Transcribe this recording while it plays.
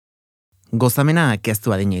gozamena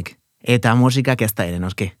keztu adinik, eta musikak ez da ere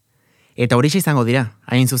noski. Eta horixe izango dira,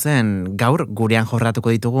 hain zuzen gaur gurean jorratuko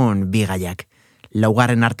ditugun bi gaiak,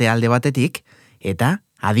 laugarren arte alde batetik, eta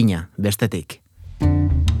adina bestetik.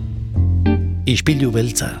 Ispilu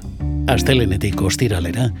beltza, astelenetik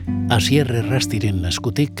ostiralera, Asier Errastiren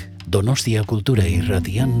eskutik, Donostia Kultura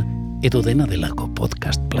Irratian, edo dena delako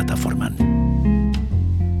podcast plataforman.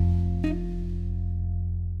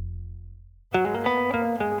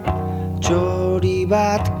 Txori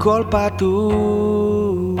bat kolpatu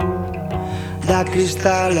da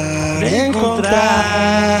kristalaren kontra,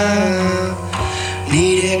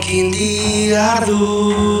 nirekin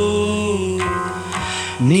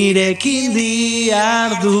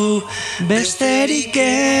diardu, besterik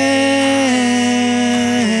ez,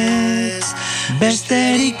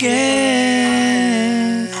 besterik ez.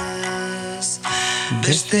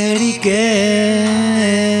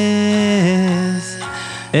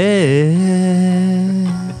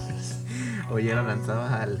 Oier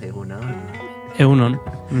Aranzabal, egunon. Egunon.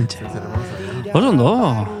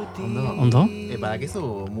 Ondo? Badakizu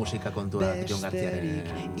musika kontua Jon Gartziaren...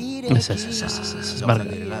 Ez,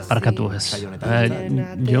 barkatu ez.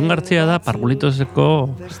 Jon Gartzia da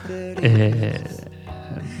Pargulitoseko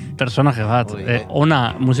personaje bat.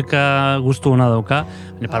 Ona, musika gustu ona dauka,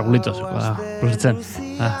 Pargulitoseko da. Gustatzen.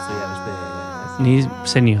 Ni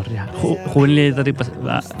senior, ja. Juveniletatik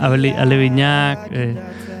alebinak,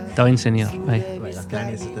 eta bain senior, bai. Azkenan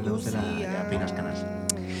ez zuten dugu zela peinaskanaz.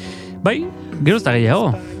 Bai, gero ez da gehiago.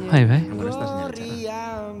 Bai.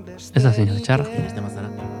 Ez da zinio txarra.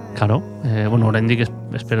 Karo, oraindik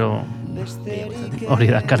espero hori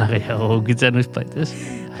da kana gehiago ukitzen noiz baitez.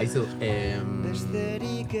 Haizu,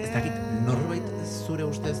 ez dakit norbait zure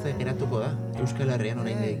ustez geratuko da Euskal Herrian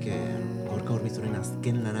oraindik Gorka Urbizuren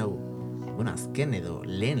azken lan hau, azken edo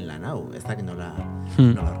lehen lan hau, ez dakit nola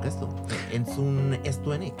aurkeztu. Entzun ez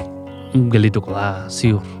duenik? Geldituko da,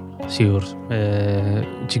 ziur.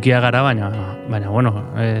 Txikia gara, baina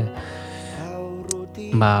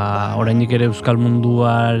orainik ere euskal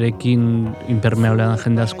munduarekin impermeablean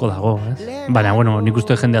jende asko dago, ez? Baina, nik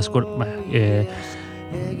uste jende asko,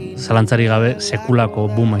 zalantzari gabe, sekulako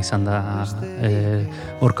buma izan da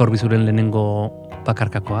Gorka Urbizuren lehenengo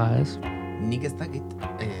bakarkakoa, ez? Nik ez dakit,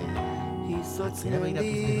 atzera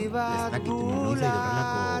bairatuz gero, ez dakit noiz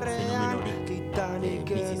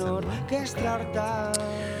edo horrelako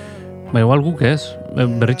fenomenorik Igual guk ez,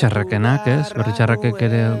 berritxarrakenak ez, berritxarrakek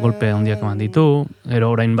ere golpe handiak eman ditu,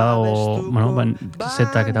 ero orain badago,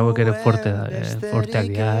 zetak eta hauek ere forteak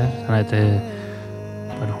dira,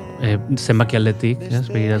 ez, zenbaki aldetik, ez,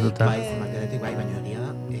 begiratuta. Bai, zenbaki aldetik, baina egia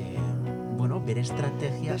da, bere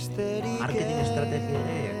estrategia, marketing estrategia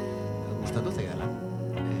ere gustatu zaidala.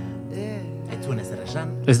 Ez zuen ezer esan,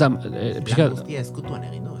 lan guztia ezkutuan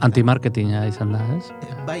egin du. Antimarketinga izan da, ez?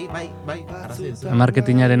 Bai, arrazoi duzu.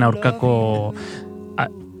 Marketingaren aurkako...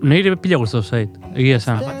 Nire pila guztu zait, egia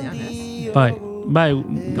esan. Bai.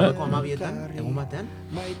 Gaueko 12etan, egun batean,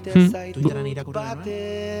 Twitteran irakurri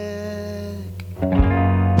genuen.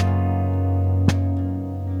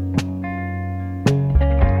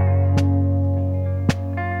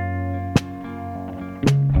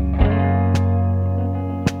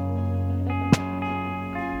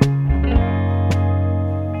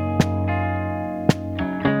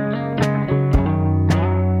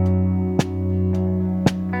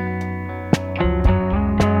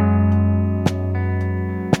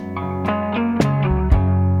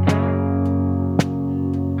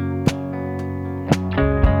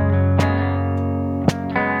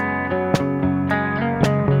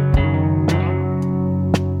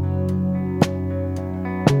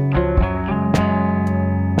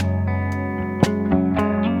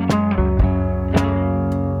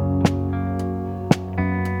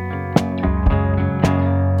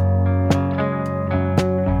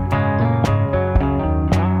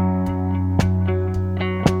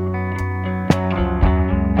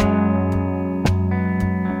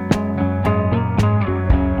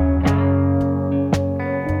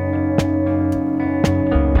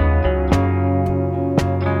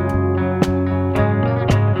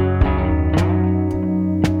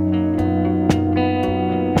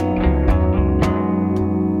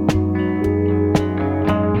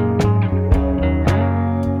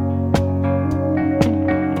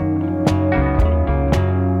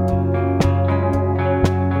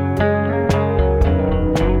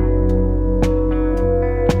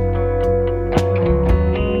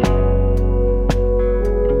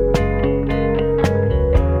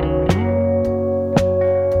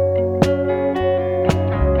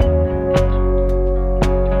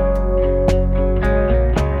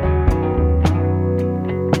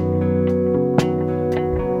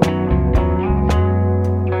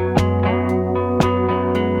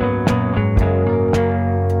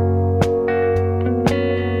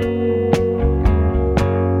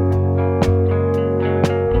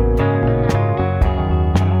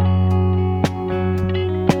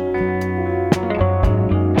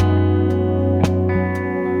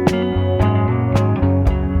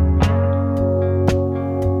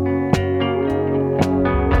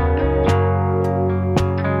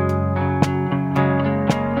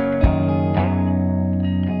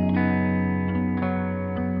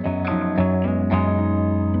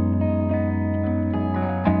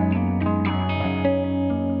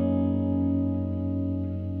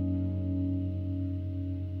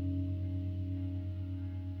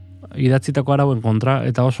 idatzitako arauen kontra,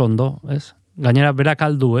 eta oso ondo, ez? Gainera, berak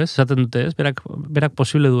aldu, ez? Esaten dute, ez? Berak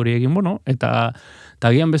posible du hori egin, bueno, eta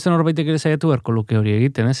gian beste norbaitek ere saiatu beharko luke hori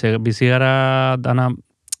egiten, ez? Bizi gara dana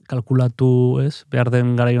kalkulatu, ez? Behar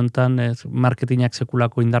den garaiontan, ez? Marketingak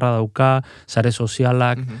sekulako indarra dauka, sare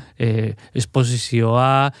sozialak,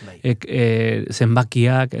 esposizioa,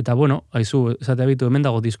 zenbakiak, eta bueno, haizu, esatea bitu, hemen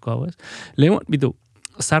dago disko hau, ez? Lehen, bitu,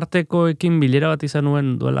 zartekoekin bilera bat izan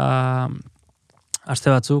nuen duela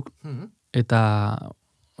aste batzuk, eta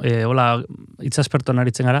hola, itzasperton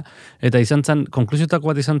aritzen gara, eta izan zen, konklusiotako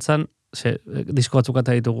bat izan zen, disko batzuk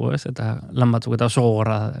eta ditugu, ez? Eta lan batzuk, eta oso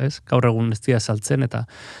gogorra da, ez? Gaur egun ez dira saltzen, eta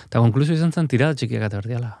konklusio izan zen tirada txikiak eta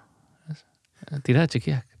berdiala. Tirada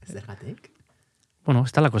txikiak. Zergatik? Bueno,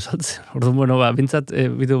 ez talako saltzen. Orduan, bueno, bintzat,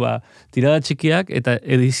 tirada txikiak eta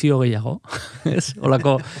edizio gehiago. Ez?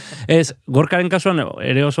 Olako, ez, Gorkaren kasuan,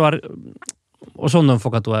 ere oso ondo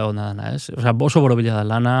enfokatua egon da dana, ez? Osea, oso borobila da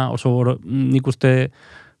lana, nik uste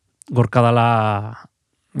Gorka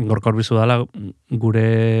Urbizu dala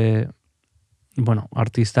gure, bueno,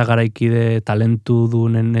 artista garaikide talentu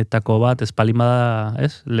dunenetako bat, espalimada,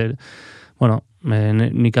 ez? Bueno,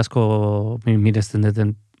 nik asko mirezten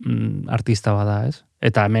deten artista bada, ez?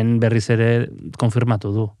 Eta hemen berriz ere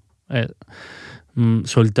konfirmatu du.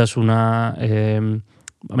 Soiltasuna,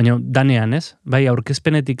 baina danean, ez? Bai,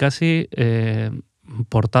 aurkezpenetik hasi,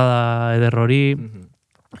 portada ederrori,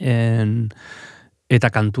 eta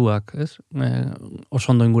kantuak, ez?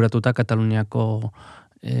 Oso ondo inguratuta Kataluniako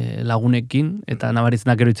lagunekin, eta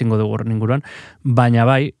nabaritzenak gero itzingo dugu horren inguruan, baina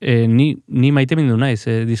bai, ni maite mindu naiz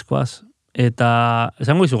diskoaz, eta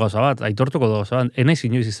esango izu gauza bat, aitortuko du gauza bat, enaiz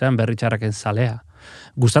inoiz izan berritxarraken zalea.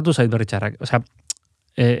 Gustatu zait berritxarrak. Osea,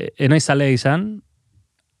 enaiz zalea izan,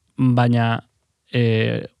 baina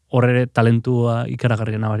horre talentua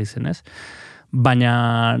ikaragarria nabaritzen, ez?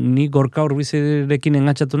 Baina ni Gorka Urbizurekin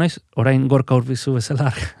engantzatu naiz, orain Gorka Urbizu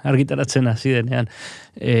bezala argitaratzen hasi denean.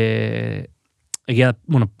 Egia,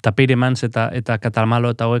 bueno, Tapeire Mans eta Katalmalo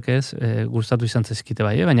eta hauek ez, gustatu izan zezkite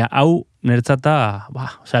bai, baina hau niretzata,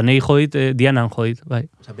 osea, nahi jodit, dianan jodit, bai.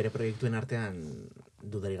 Osea, bere proiektuen artean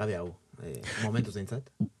dudari gabe hau, momentu zeintzat?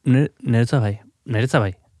 Niretzat bai,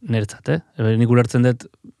 nik ulertzen dut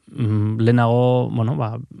lehenago, bueno,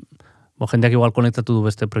 jendeak igual konektatu du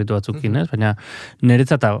beste proiektu batzukin, ez? Baina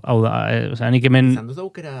niretzat hau da, osea, nik hemen... Zan duz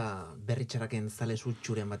aukera berritxarraken zale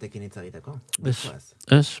zutxuren batekin hitz egiteko? Ez.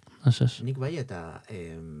 Nik bai, eta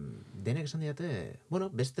denek esan diate, bueno,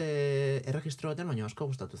 beste erregistro baten, baina asko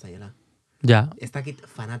gustatu zaiela. Ja. Ez dakit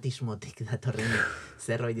fanatismotik datorren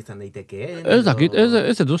zerbait izan daitekeen. Ez dakit,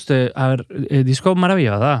 ez dut uste, disko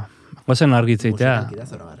marabila da. Guazen argitzeitea. Musikalki da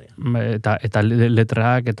zoragarria. Eta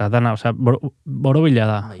letrak, eta dana, osea, borobila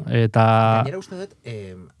da. Eta... Gainera uste dut,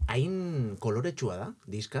 hain koloretsua da,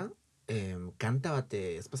 diska, kanta bat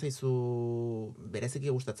ez pasaizu berezeki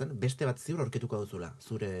gustatzen, beste bat ziur aurketuko duzula,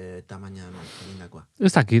 zure tamainan egindakoa.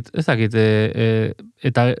 Ez dakit,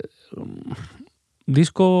 eta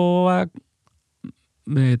diskoak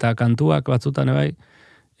eta kantuak batzutan bai,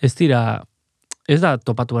 ez da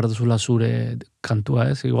topatu behar duzula zure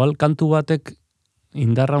kantua, ez? Igual kantu batek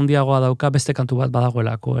indarra handiagoa dauka, beste kantu bat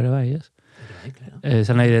badagoelako ere bai, ez?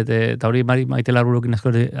 Esan nahi dut, eta hori Maite Larburukin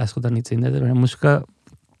askotan hitzein dut, musika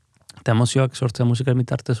eta emozioak sortzea musika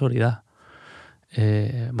bitartez hori da.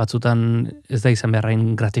 Batzutan ez da izan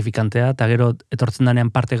beharrain gratifikantea, eta gero etortzen danean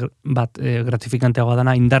parte bat gratifikanteagoa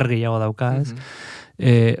dana indar gehiago dauka, ez?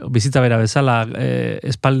 Bizitza bera bezala,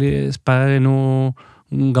 espagenu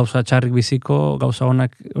gauza txarrik biziko, gauza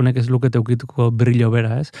honek ez lukete ukituko brillo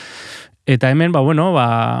bera, ez? Eta hemen,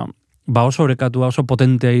 oso orekatua, oso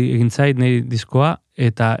potente egin zait nahi diskoa,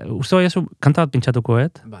 eta uste bai kanta bat pintxatuko,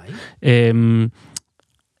 Bai.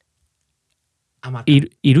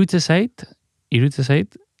 Iruitze zait,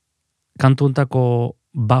 kantu ontako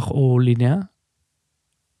bajo linea,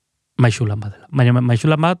 maixulan bat dela. Baina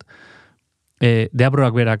maixulan bat,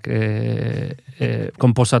 deabroak berak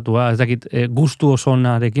komposatua, ez dakit, gustu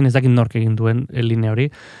osonarekin, ez dakit nork egin duen linea hori,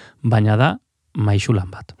 baina da maixulan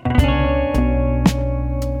bat.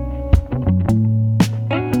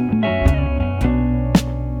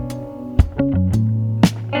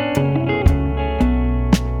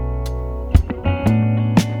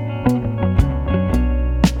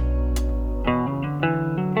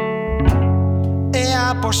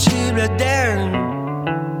 Posible den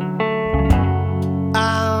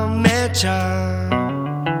ametsa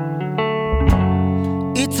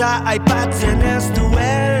itza aipatzen ez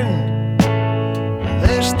duen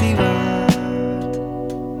besti bat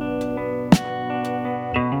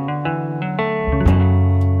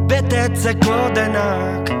betetzeko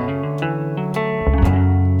denak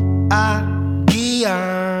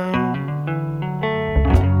agian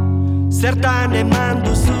zertan eman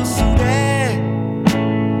duzu zure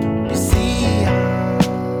bizia.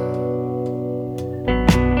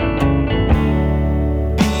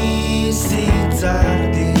 Bizitza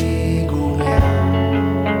erdigunean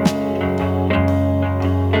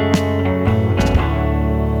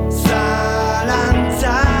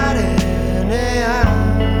zalantzarenean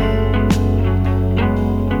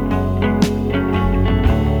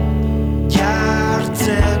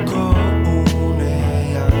jartzeko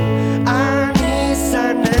unean han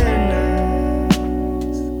izanen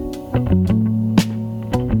naiz.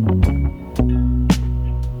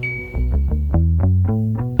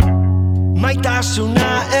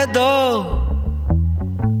 Maitasuna edo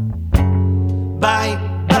bai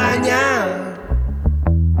baina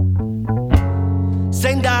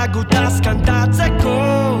zein da gutaz kantatzeko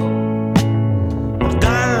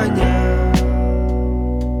ordaina.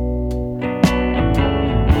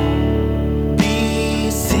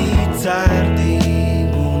 Bizitza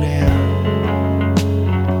erdigunean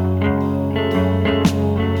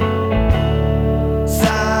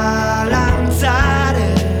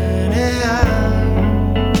zalantzarenean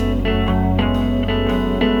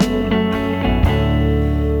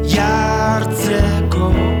jartzeko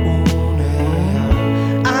unean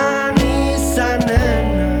han izanen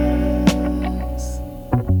naiz.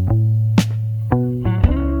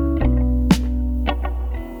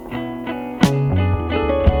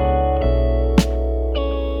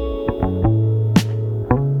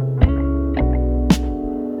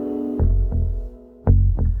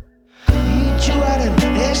 Itxuaren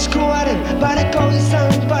eskuaren pareko izan,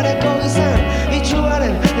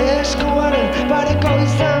 itxuaren eskuaren pareko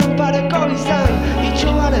izan,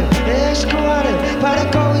 itxuaren eskuaren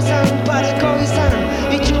pareko izan,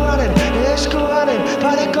 itxuaren eskuaren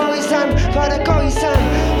pareko izan,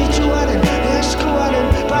 itxuaren eskuaren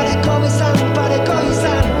pareko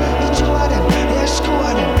izan, itxuaren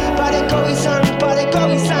eskuaren pareko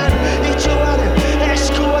izan, itxuaren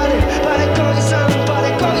eskuaren pareko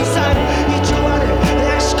izan, itxuaren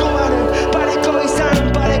eskuaren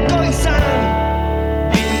pareko izan.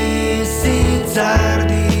 Bizitza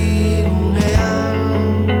erdigunean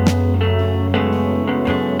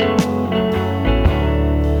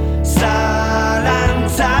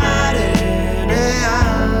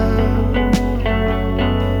zalantzarenean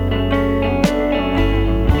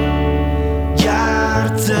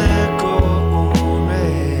jartzeko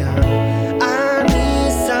unean han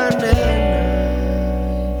izanen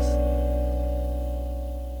naiz.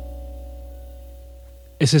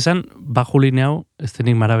 Ez esan, bajuline hau, ez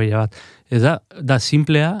denik marabila bat. Ez da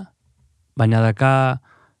simplea, baina daka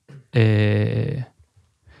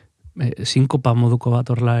sinkopa moduko bat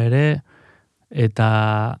horla ere,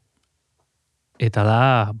 eta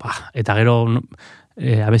da, eta gero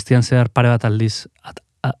abestian zehar pare bat aldiz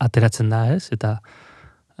ateratzen da, ez? Eta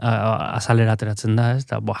azalera ateratzen da, ez?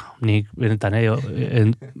 Eta, nik benetan,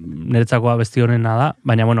 niretzako abesti honena da,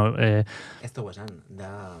 baina, bueno... Ez dugu esan,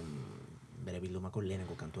 da bere bildumako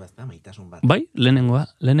lehenengo kantua ez da, maitasun bat. Bai,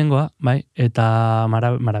 lehenengoa, bai, eta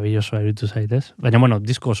marabillosoa iruditu zaitez. Baina, bueno,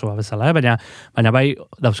 disko osoa bezala, baina bai,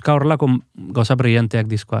 dauzka horrelako gauza brillanteak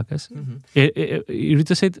diskoak, ez?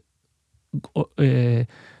 Iruditu zait,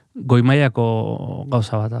 goimaiako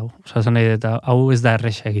gauza bat hau. Osa, zan nahi, eta hau ez da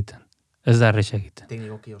erresa egiten.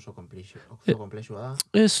 Teknikoki oso komplexua da.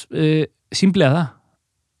 Ez, simplea da.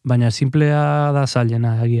 Baina simplea da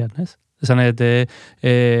zailena egian, ez? Esan nahi,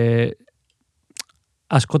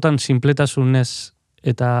 askotan simpletasunez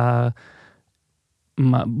eta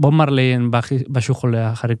Bob Marleyen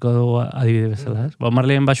baxujolea jarriko dugu adibide bezala, ez? Bob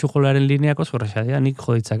Marleyen baxujolearen lineak oso erresa dira, nik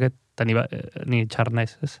joditzaket, eta ni txar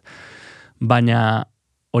naiz, ez? Baina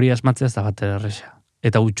hori asmatzea ez da bat erresa.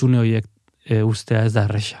 Eta utxune horiek ustea ez da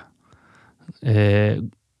erresa.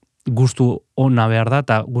 Gustu ona behar da,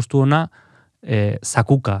 eta gustu ona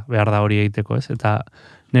zakuka behar da hori egiteko, ez? Eta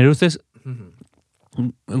nire ustez,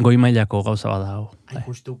 goi mailako gauza bada hau.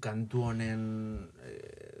 Justu kantu honen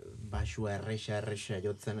basua erresa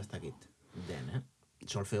jotzen ez dakit den,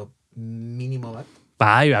 solfeo minimo bat.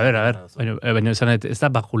 Bai, a ber. Baina ez da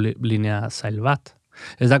baju linea zail bat.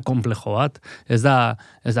 Ez da komplejo bat. Ez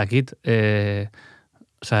dakit,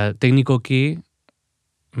 teknikoki,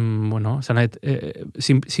 bueno,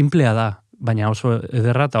 simplea da, baina oso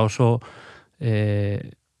ederra eta oso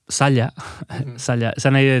zaila.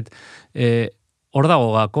 Zan nahi dut, hor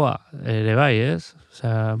dago gakoa, ere bai, ez?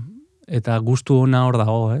 Eta gustu ona hor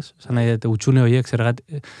dago, ez? Zan nahi dut, utxune horiek zergat,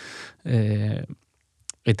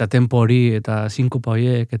 eta tempo hori, eta sinkopa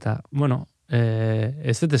horiek, eta, bueno,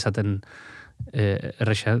 ez dut esaten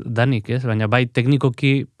erresa danik, ez? Baina bai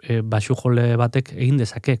teknikoki baxujole batek egin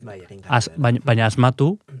dezakek. Baina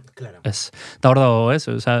asmatu, Claro. Ez. Eta hor dago, ez?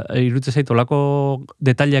 Osea, irutze zait, olako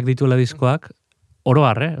detaileak dituela diskoak, oro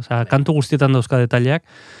har, Osea, kantu guztietan dauzka detaileak,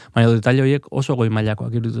 baina detaile horiek oso goi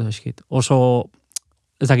mailakoak irutze zaizkit. Oso,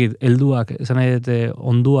 ez dakit, helduak, esan nahi dute,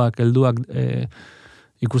 onduak, helduak,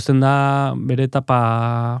 ikusten da bere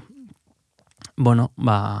etapa, bueno,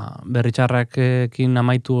 berritxarrakekin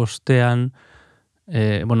amaitu ostean,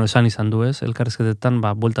 esan izan du ez, elkarrizketetan,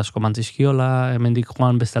 bueltasko mantzizkiola, hemendik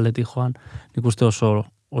joan, beste aldetik joan, nik uste oso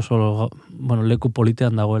leku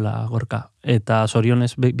politean dagoela Gorka. Eta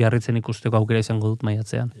zorionez biarritzen ikusteko aukera izango dut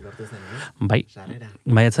maiatzean. Lortu zen, Bai, sarrera.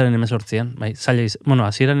 maiatzaren 18an, bai, zaila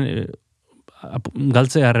hasieran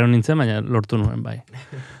galtzea arreon nintzen, baina lortu nuen, bai.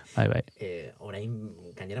 Bai. Orain,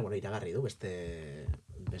 gainera, iragarri du,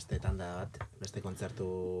 beste tanda bat, beste kontzertu,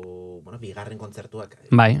 bigarren kontzertuak.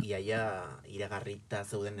 Bai. Iaia iragarrita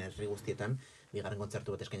zeuden herri guztietan, bigarren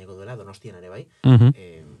kontzertu bat eskaineko duela, Donostian ere bai.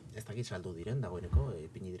 Ez dakit saldu diren, dagoeneko,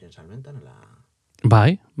 ipini diren salmentan, ala...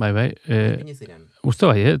 Bai. Ipini ziren. Uste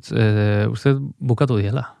baiet, uste bukatu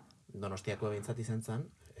diela. Donostiako behintzat izan zen,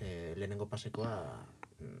 lehenengo pasekoa,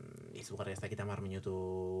 izugarri ez dakit 10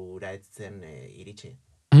 minutura etzen iritsi.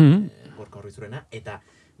 Gorka Urbizurena, eta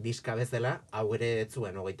diska bezala, hau ere ez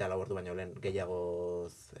zuen 24 ordu baino lehen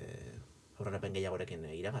gehiagoz, aurrerapen gehiagorekin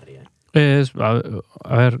iragarri, Ez,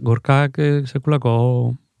 Gorkak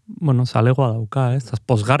sekulako, zalegoa dauka, ez?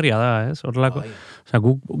 Pozgarria da, ez? Horrelako, osea,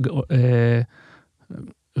 guk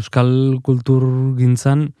euskal kultur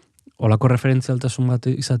gintzan olako referentzialtasun bat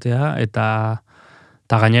izatea, eta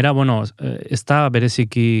gainera, ez da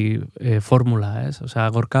bereziki formula, ez? Osea,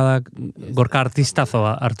 Gorka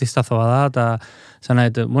artistazoa da, eta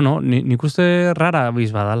nik uste rara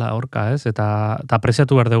biz badala Gorka, ez? Eta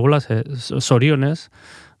apreziatu behar degula, zorionez,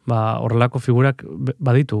 horrelako figurak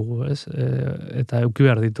baditugu, ez? Eta euki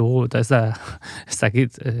behar ditugu, eta ez da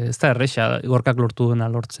erresa Gorkak lortu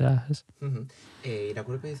duena lortzea, ez?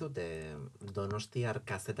 Irakurriko dizut, donostiar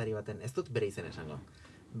kazetari baten, ez dut bere izen esango,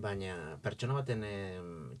 baina pertsona baten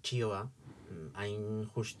txioa, hain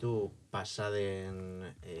justu pasaden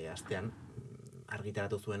astean,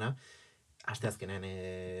 argitaratu zuena, asteazkenean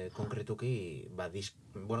konkretuki,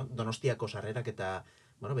 Donostiako sarrerak eta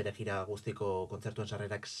bere gira guztiko kontzertuen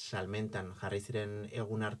sarrerak salmentan jarri ziren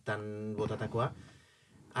egun hartan botatakoa,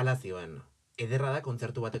 hala zioen, ederra da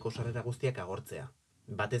kontzertu bateko sarrera guztiak agortzea,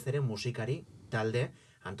 batez ere musikari, talde,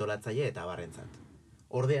 antolatzaile eta abarrentzat.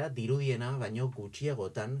 Ordea, dirudiena baino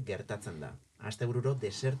gutxiagotan gertatzen da. Astebururo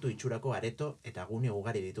desertu itxurako areto eta gune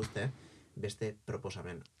ugari dituzte beste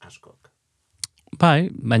proposamen askok. Bai,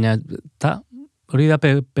 baina hori da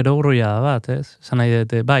perogruia da bat, ez? Esan nahi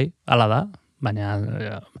dute, bai, hala da, baina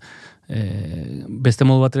beste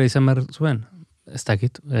modu batera izan behar zuen, ez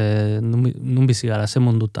dakit, nun bizi gara, ze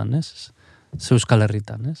mundutan, ez? Ze Euskal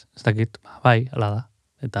Herritan, ez? Ez dakit, bai, hala da.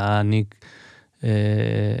 Eta nik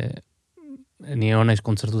ni honaiz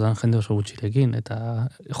kontzertutan jende oso gutxirekin, eta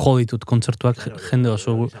jo ditut kontzertuak jende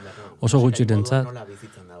oso gutxirentzat. Nola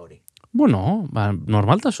bizitzen da hori?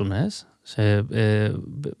 Normaltasunez.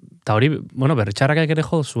 Eta hori, berritxarrakak ere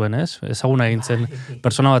jo zuen, ez? Ezaguna egintzen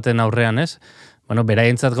persona baten aurrean, ez?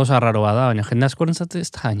 Beraientzat gauza raroa da, baina jende askorentzat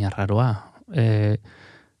ez da gaina raroa.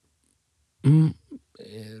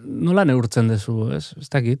 Nola neurtzen dezu, ez? Ez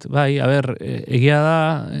dakit, bai, egia da,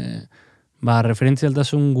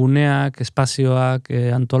 referentzialtasun guneak, espazioak,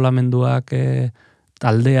 antolamenduak,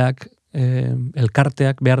 taldeak,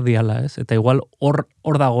 elkarteak behar diala, ez? Eta igual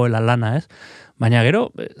hor dagoela lana, ez? Baina gero,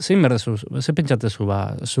 zein berdezu, ze pentsatezu,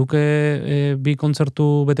 zuke bi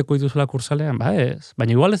kontzertu beteko dituzula kursalean, ez?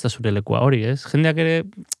 Baina igual ez da zure lekua hori, ez? Jendeak ere,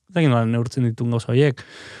 ez nola neurtzen ditun gauza horiek.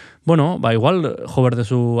 Igual jo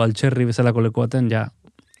berdezu altxerri bezalako leku baten,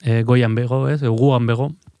 goian bego, ez? Guan bego,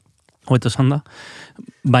 hobeto esan da.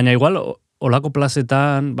 Baina igual, olako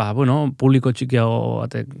plazetan, publiko txikiago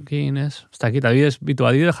batekin, ez? Ez dakit,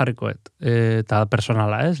 adibide jarrikoet, eta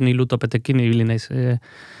personala, ez? Ni lutopetekin ibili naiz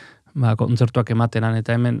kontzertuak ematenan,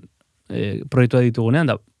 eta hemen proiektua ditugunean,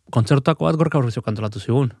 da kontzertuako bat Gorka Urbizuk antolatu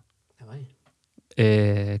zigun.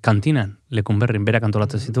 Kantinan, lekun berrin, berak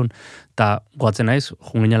antolatzen zituen. Eta goatzen naiz,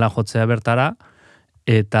 junginela jotzea bertara,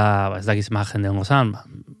 eta ez dakiz jende hongo zan,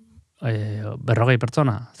 40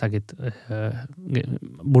 pertsona, ez dakit,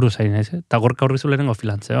 buru zain naiz, eta Gorka Urbizu lehenengo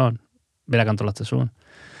filantzeon, berak antolatzen zuen.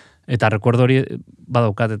 Eta rekuerdo hori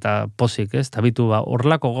badaukat eta pozik, ez? Eta bitu,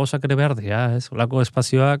 horrelako gauzak ere behar dira, ez? Horrelako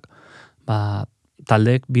espazioak,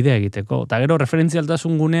 taldeek bidea egiteko. Eta gero,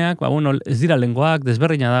 referentzialtasun guneak, ez dira lengoak,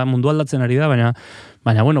 desberdina da, mundu aldatzen ari da, baina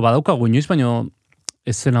badaukagu inoiz, baina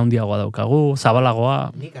eszena handiagoa daukagu,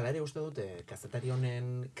 zabalagoa. Nik alare uste dute, kazetari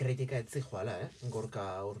honen kritika etzi joala,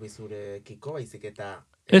 Gorka Urbizurekiko, baizik eta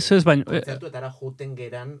Ez, baina... kontzertuetara juten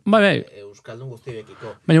geran Euskaldun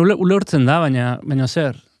guztiekiko. Baina ulertzen da, baina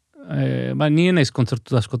zer, nien naiz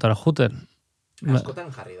kontzertu askotara juten. Askotan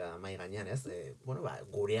jarri da, mai gainean, ez?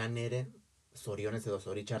 Gurean ere, zorionez edo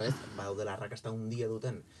zoritxarrez, badaudela arrakasta handia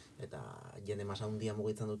duten, eta jende masa handia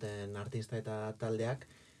mugitzen duten artista eta taldeak,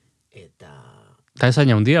 eta ez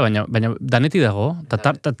aina handia, baina daneti dago,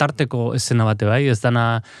 tarteko eszena bate bai, ez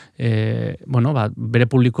dana, bere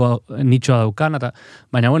publiko nitxoa daukan,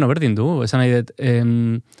 baina, berdin du, esan nahi dut,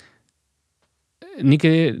 nik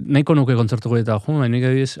nahiko nuke kontzertuko eta nik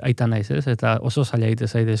ediz aita naiz, ez? Eta oso zaila egite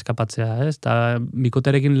zaide eskapatzea, ez? Eta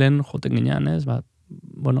bikoterekin lehen joten ginean, ez?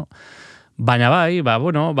 Baina bai,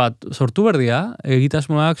 sortu berdia,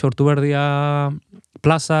 egitasmoak, sortu berdia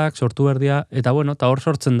plazak, sortu berdia, eta eta hor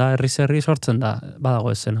sortzen da, herri sortzen da,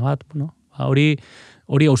 badago eszena bat, hori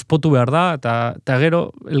auspotu behar da, eta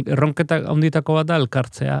gero, erronketak handitako bat da,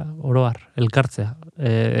 elkartzea, oroar, elkartzea.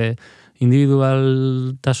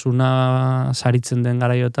 Individualtasuna saritzen den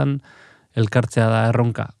garaiotan, elkartzea da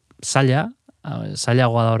erronka.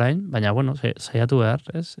 Zailagoa da orain, baina, saiatu behar,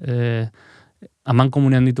 ez? Aman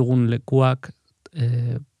komunean ditugun lekuak,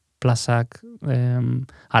 plazak,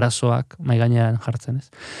 arazoak, maigainean jartzen, ez?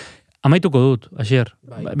 Amaituko dut, Asier.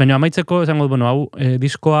 Baina amaitzeko, esango dut, hau,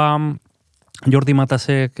 diskoa Jordi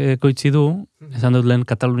Matasek koitzi du, esan dut lehen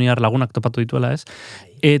Kataluniar lagunak topatu dituela, ez?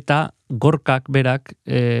 Eta Gorkak berak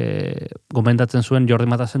gomendatzen zuen Jordi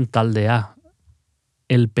Matasen taldea.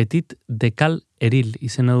 El Petit Dekal Eril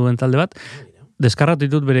izena duen talde bat. Deskarratu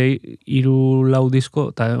ditut bere 3-4 disko,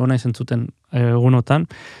 eta ona izan zuten egunotan,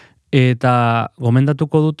 eta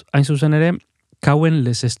gomendatuko dut hain zuzen ere, Cauen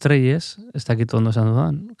les estrelles, ez dakit ondo esan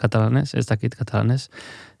dudan, katalanez, ez dakit katalanez,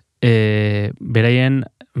 beraien,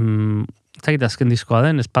 ez dakit azken diskoa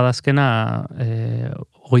den, espadazkena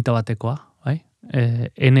 21 batekoa, bai?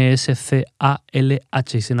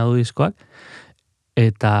 NSCALH izena du diskoak,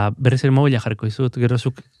 eta berriz ere mobila jarriko izut, gero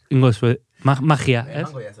zuk ingo zuen, magia, ez?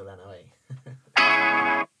 Emango jazulana, bai.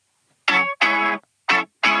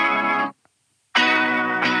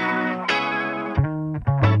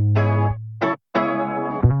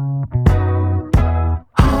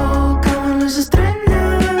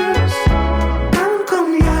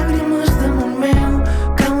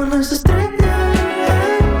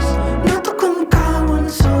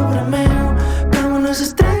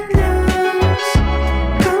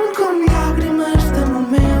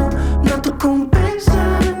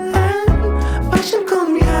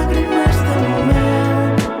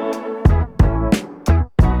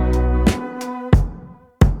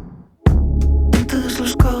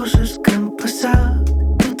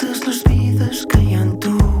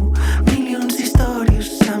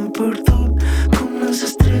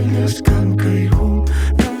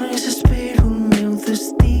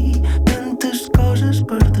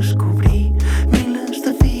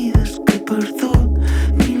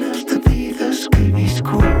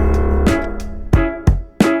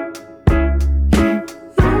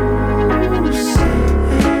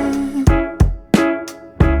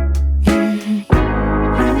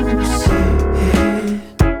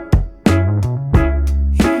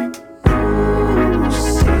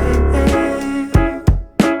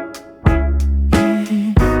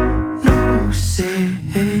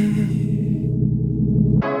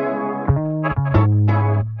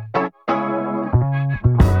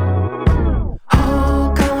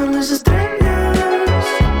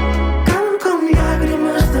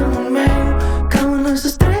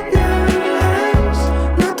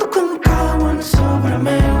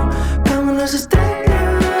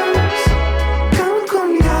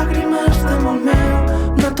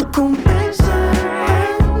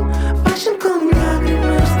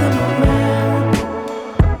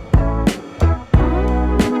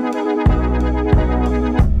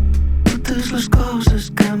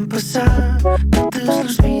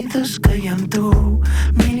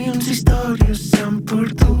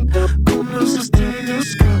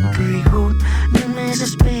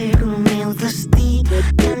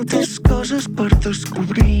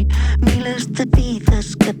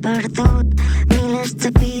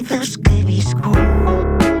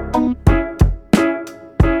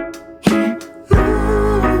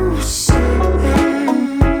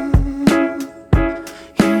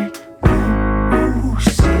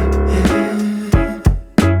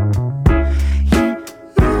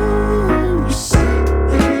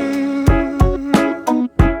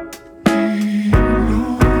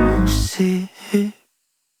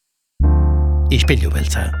 Ispilu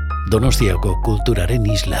beltza, Donostiako kulturaren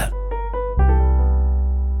isla.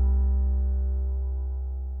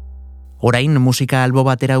 Orain musika albo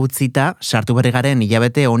batera utzita, sartu berri garen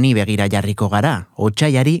hilabete honi begira jarriko gara.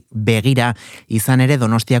 Otsailari begira, izan ere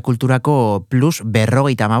Donostia Kulturako plus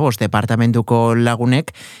 55 departamentuko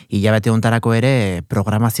lagunek hilabete hontarako ere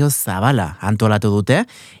programazio zabala antolatu dute.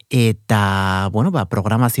 Eta, bueno,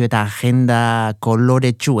 programazio eta agenda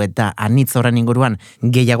koloretsu eta anitz horren inguruan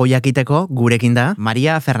gehiago jakiteko gurekin da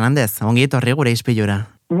María Fernández. Ongi etorri gure izpilura.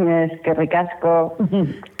 Eskerrik asko.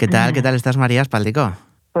 ¿Qué tal estás, María, espaldico?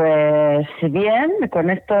 Pues bien, con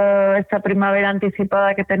esta primavera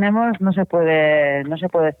anticipada que tenemos no se puede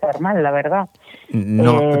estar mal, la verdad.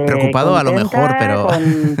 No, preocupado a lo mejor, pero...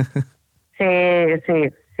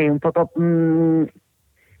 Sí, un poco...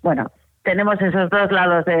 Bueno, tenemos esos dos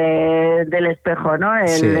lados del espejo, ¿no?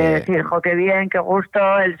 El de decir, jo, qué bien, qué gusto,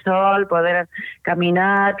 el sol, poder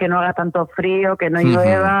caminar, que no haga tanto frío, que no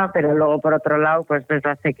llueva, pero luego por otro lado, pues ves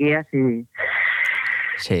las sequías y...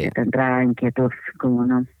 Sí. Que tendrá inquietud, cómo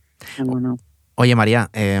no. Oye,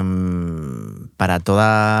 María, para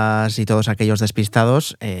todas y todos aquellos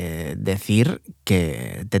despistados, decir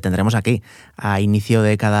que te tendremos aquí a inicio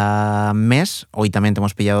de cada mes. Hoy también te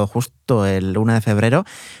hemos pillado justo el 1 de febrero,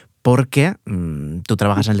 porque tú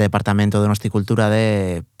trabajas en el departamento de Donosticultura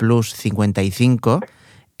de Plus 55,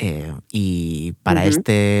 y para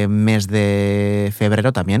este mes de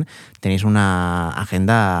febrero también tenéis una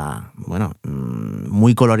agenda, bueno,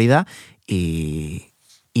 muy colorida y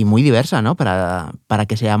muy diversa, ¿no? Para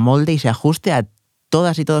que se amolde y se ajuste a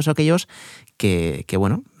todas y todos aquellos que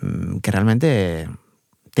realmente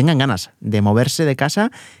tengan ganas de moverse de casa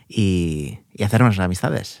y hacer unas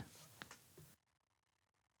amistades.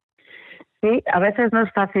 Sí, a veces no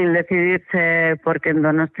es fácil decidirse porque en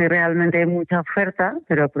Donosti realmente hay mucha oferta,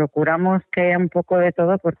 pero procuramos que haya un poco de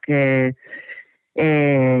todo porque,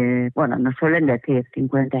 nos suelen decir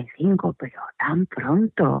 55, pero tan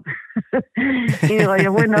pronto. Y digo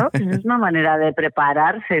yo, bueno, pues es una manera de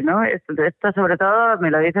prepararse, ¿no? Esto sobre todo me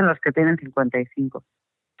lo dicen los que tienen 55.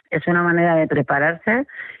 Es una manera de prepararse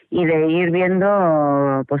y de ir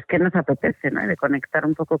viendo pues qué nos apetece, ¿no? De conectar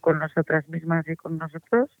un poco con nosotras mismas y con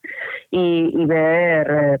nosotros y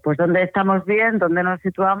ver pues dónde estamos bien, dónde nos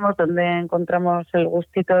situamos, dónde encontramos el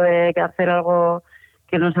gustito de hacer algo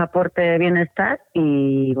que nos aporte bienestar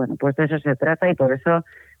y bueno, pues de eso se trata y por eso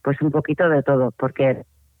pues un poquito de todo, porque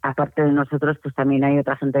aparte de nosotros pues también hay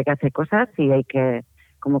otra gente que hace cosas y hay que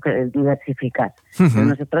como que diversificar. Uh-huh.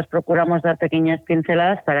 Nosotros procuramos dar pequeñas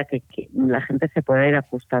pinceladas para que la gente se pueda ir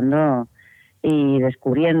ajustando y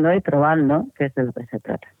descubriendo y probando, que es de lo que se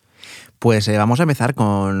trata. Pues vamos a empezar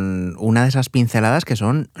con una de esas pinceladas que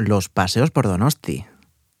son los paseos por Donosti.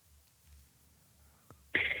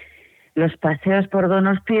 Los paseos por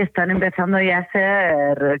Donosti están empezando ya a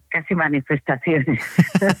ser casi manifestaciones.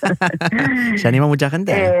 ¿Se anima mucha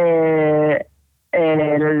gente?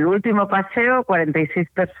 El último paseo, 46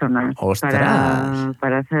 personas. ¡Ostras!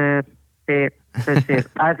 Para hacer... Sí.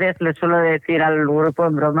 A veces les suelo decir al grupo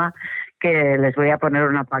en broma que les voy a poner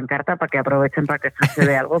una pancarta para que aprovechen para quejarse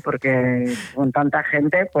de algo, porque con tanta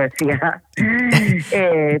gente, pues ya...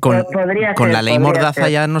 con la ley Mordaza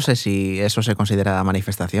ya no sé si eso se considera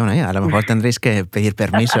manifestación, ¿eh? A lo mejor tendréis que pedir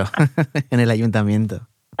permiso en el ayuntamiento.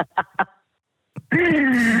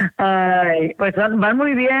 Ay, pues van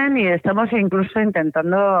muy bien y estamos incluso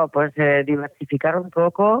intentando pues diversificar un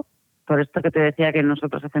poco, por esto que te decía que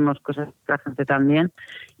nosotros hacemos cosas que la gente también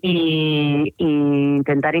y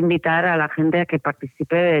intentar invitar a la gente a que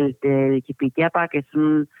participe del Chipitiapa, que es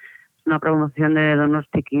una promoción de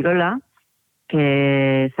Donosti Kirola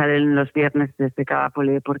que salen los viernes desde cada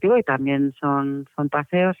polideportivo y también son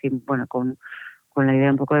paseos y bueno, con la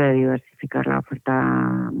idea un poco de diversificar la oferta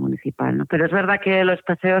municipal, ¿no? Pero es verdad que los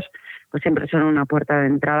paseos pues siempre son una puerta de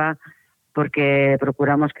entrada porque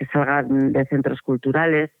procuramos que salgan de centros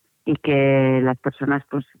culturales y que las personas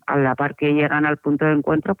pues a la par que llegan al punto de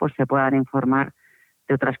encuentro pues se puedan informar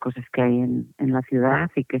de otras cosas que hay en la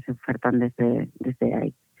ciudad y que se ofertan desde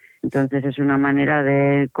ahí. Entonces es una manera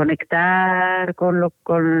de conectar con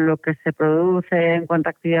lo que se produce en cuanto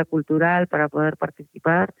a actividad cultural para poder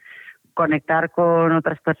participar, conectar con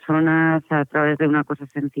otras personas a través de una cosa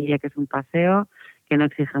sencilla que es un paseo, que no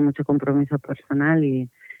exige mucho compromiso personal y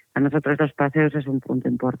a nosotros los paseos es un punto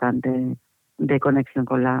importante de conexión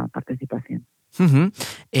con la participación. Uh-huh.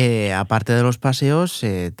 Aparte de los paseos,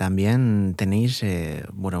 también tenéis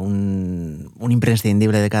un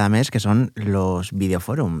imprescindible de cada mes que son los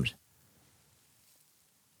videoforums.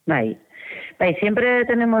 Ahí. Siempre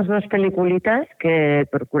tenemos 2 peliculitas que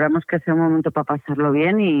procuramos que sea un momento para pasarlo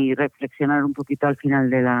bien y reflexionar un poquito al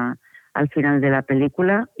final de la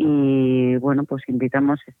película y bueno, pues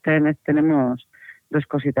invitamos, este mes tenemos dos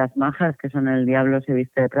cositas majas, que son El diablo se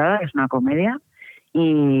viste de Prada, que es una comedia,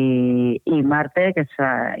 y Marte, que es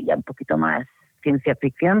ya un poquito más ciencia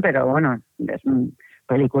ficción, pero bueno, es un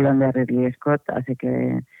peliculón de Ridley Scott, así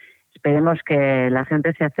que esperemos que la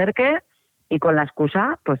gente se acerque y con la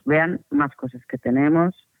excusa pues vean más cosas que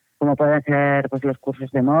tenemos, como pueden ser pues los cursos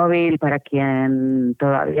de móvil para quien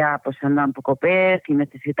todavía pues anda un poco pez y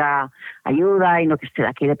necesita ayuda y no que se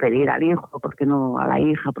la quiere pedir al hijo, porque no a la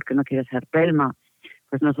hija, porque no quiere ser pelma.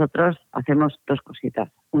 Pues nosotros hacemos dos cositas,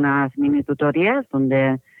 unas mini tutorías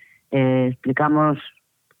donde explicamos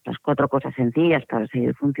las 4 cosas sencillas para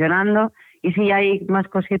seguir funcionando, y si hay más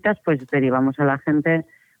cositas pues derivamos a la gente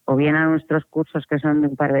o bien a nuestros cursos que son de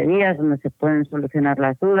un par de días donde se pueden solucionar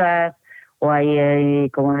las dudas, o hay,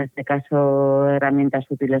 como en este caso, herramientas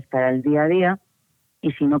útiles para el día a día,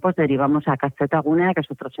 y si no, pues derivamos a Casteta Gunea, que es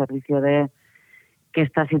otro servicio que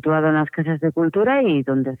está situado en las casas de cultura y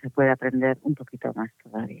donde se puede aprender un poquito más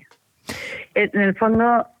todavía. En el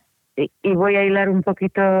fondo, y voy a hilar un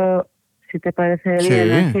poquito, si te parece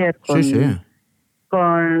bien, Asier,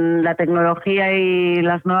 con la tecnología y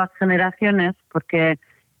las nuevas generaciones, porque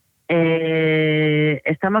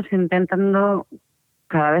estamos intentando,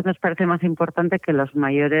 cada vez nos parece más importante que los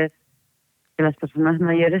mayores, que las personas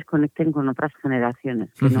mayores conecten con otras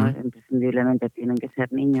generaciones, que no imprescindiblemente tienen que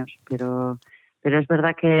ser niños, pero es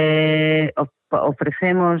verdad que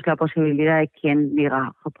ofrecemos la posibilidad de quien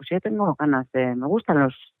diga, pues yo tengo ganas me gustan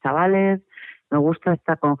los chavales, me gusta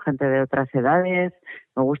estar con gente de otras edades,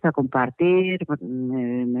 me gusta compartir,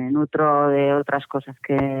 me nutro de otras cosas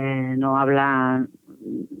que no hablan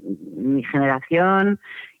mi generación,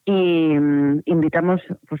 y invitamos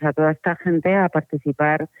pues a toda esta gente a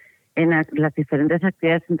participar en las diferentes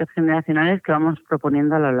actividades intergeneracionales que vamos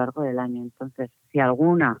proponiendo a lo largo del año. Entonces, si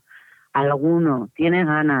alguno tiene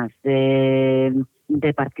ganas de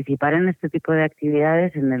participar en este tipo de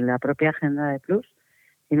actividades en la propia agenda de Plus,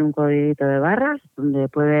 tiene un codiguito de barras donde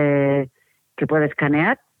puede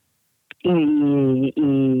escanear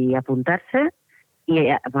y apuntarse, y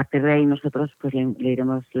a partir de ahí nosotros pues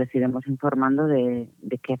les iremos informando de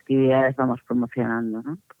qué actividades vamos promocionando,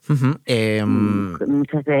 ¿no?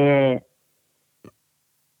 Muchas de...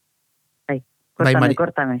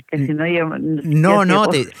 Córtame, que si no yo... No,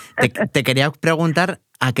 te quería preguntar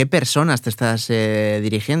a qué personas te estás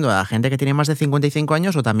dirigiendo, a gente que tiene más de 55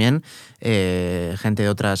 años o también gente de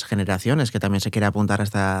otras generaciones que también se quiere apuntar a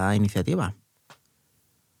esta iniciativa.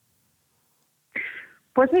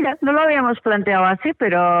 Pues mira, no lo habíamos planteado así,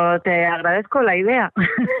 pero te agradezco la idea.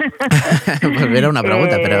 Pues era una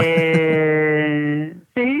pregunta, pero...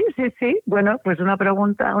 Sí. Bueno, pues una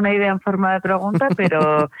idea en forma de pregunta,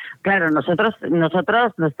 pero claro, nosotros,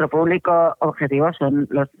 nuestro público objetivo son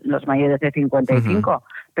los mayores de 55,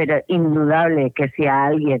 pero indudable que si a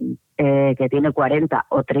alguien que tiene 40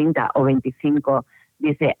 o 30 o 25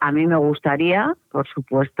 dice, a mí me gustaría, por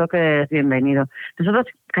supuesto que es bienvenido. Nosotros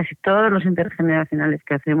casi todos los intergeneracionales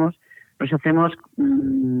que hacemos, los hacemos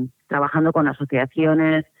trabajando con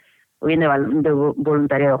asociaciones, o bien de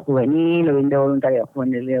voluntariado juvenil, o bien de voluntariado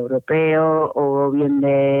juvenil europeo, o bien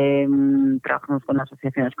trabajamos con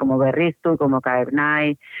asociaciones como Berriztu, como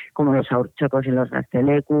Caernai, como los Aurchocos y los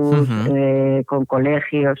Gastelecus, con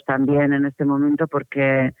colegios también en este momento,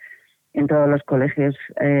 porque en todos los colegios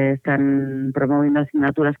están promoviendo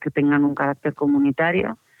asignaturas que tengan un carácter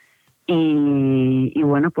comunitario, y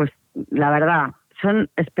bueno, pues la verdad, son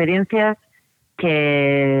experiencias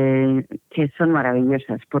que son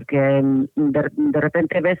maravillosas, porque de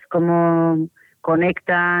repente ves cómo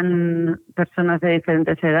conectan personas de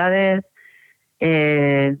diferentes edades.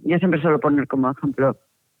 Yo siempre suelo poner como ejemplo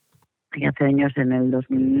que hace años, en el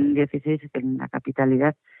 2016, en la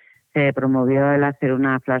capitalidad, se promovió el hacer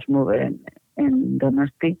una flash mob en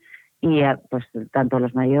Donosti, y pues tanto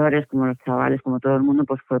los mayores como los chavales como todo el mundo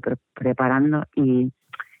pues fue preparando, y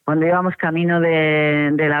cuando íbamos camino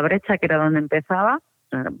de la brecha, que era donde empezaba,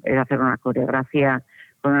 era hacer una coreografía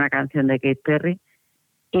con una canción de Katy Perry,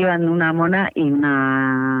 iban una mona y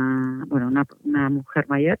una mujer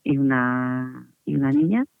mayor y una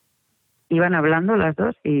niña, iban hablando las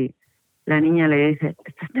dos, y la niña le dice,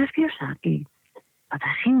 ¿estás nerviosa? Y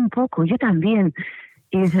así un poco, yo también.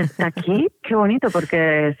 Y dices, aquí, qué bonito,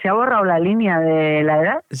 porque se ha borrado la línea de la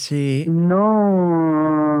edad. Sí.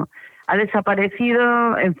 No ha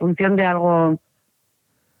desaparecido en función de algo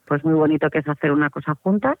pues muy bonito, que es hacer una cosa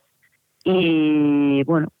juntas. Y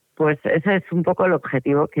bueno, pues ese es un poco el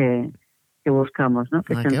objetivo que buscamos, ¿no?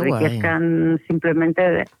 Que se enriquezcan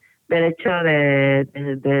simplemente del hecho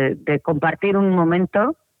de compartir un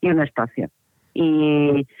momento y un espacio.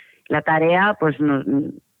 Y la tarea, pues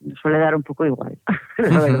suele dar un poco igual,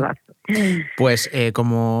 la verdad. Pues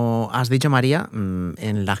como has dicho, María,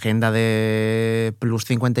 en la agenda de Plus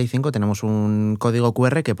 55 tenemos un código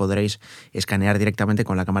QR que podréis escanear directamente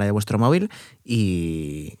con la cámara de vuestro móvil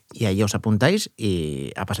y ahí os apuntáis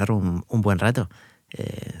y a pasar un buen rato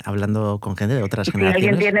hablando con gente de otras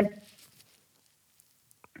generaciones.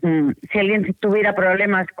 Si alguien tuviera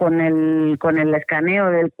problemas con el escaneo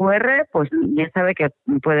del QR, pues ya sabe que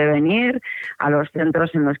puede venir a los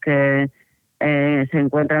centros en los que se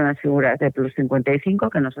encuentran las figuras de Plus 55,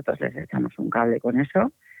 que nosotros les echamos un cable con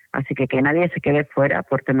eso. Así que nadie se quede fuera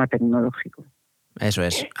por tema tecnológico. Eso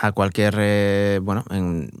es. A cualquier, a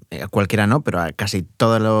cualquiera no, pero a casi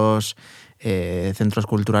todos los centros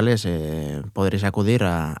culturales podréis acudir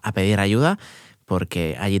a pedir ayuda,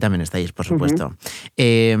 porque allí también estáis, por supuesto.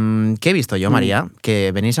 ¿Qué he visto yo, María?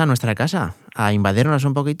 Que venís a nuestra casa a invadirnos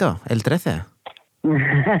un poquito el 13.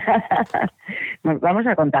 Vamos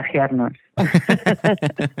a contagiarnos.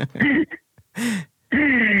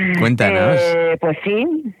 Cuéntanos. Pues sí,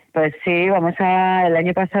 el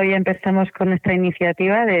año pasado ya empezamos con esta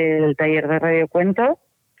iniciativa del taller de radiocuento.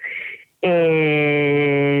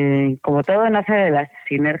 Como todo nace de las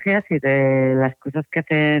sinergias y de las cosas que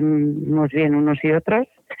hacemos bien unos y otros,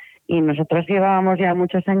 y nosotros llevábamos ya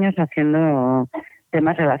muchos años haciendo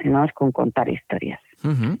temas relacionados con contar historias,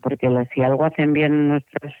 porque si algo hacen bien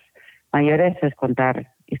nuestros mayores es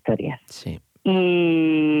contar historias. Sí.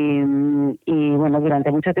 Y bueno,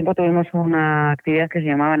 durante mucho tiempo tuvimos una actividad que se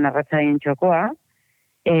llamaba Narratza en Txokoa,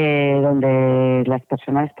 donde las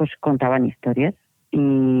personas pues contaban historias, y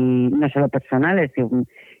no solo personales,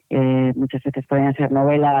 muchas veces podían ser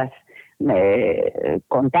novelas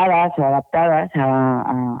contadas o adaptadas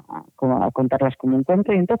a contarlas como un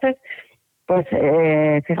cuento. Y entonces, pues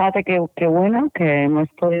fíjate qué bueno que hemos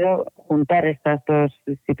podido juntar estas dos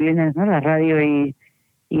disciplinas, ¿no? La radio y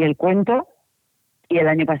el cuento. Y el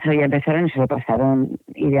año pasado ya empezaron y se lo pasaron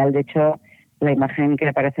ideal. De hecho, la imagen que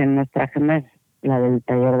aparece en nuestra agenda es la del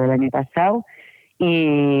taller del año pasado.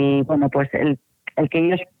 Y bueno, pues el que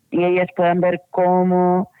ellos y ellas puedan ver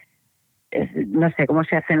cómo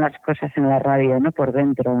se hacen las cosas en la radio, ¿no? Por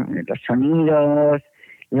dentro, los sonidos,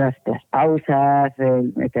 las pausas,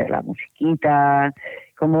 meter la musiquita,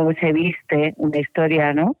 cómo se viste una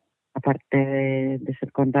historia, ¿no? Aparte de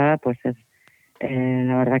ser contada, pues es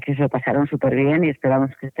la verdad que se lo pasaron súper bien, y esperamos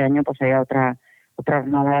que este año pues haya otra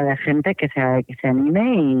jornada de gente que se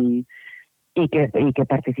anime y que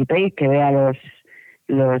participe y que vea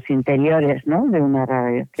los interiores, ¿no? De una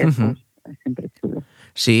radio, que es siempre chulo.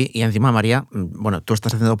 Sí, y encima, María, bueno, tú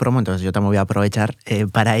estás haciendo promo, entonces yo también voy a aprovechar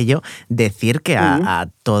para ello, decir que a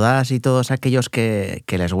todas y todos aquellos que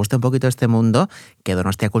les guste un poquito este mundo, que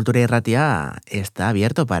Donostia Kultura Irratia está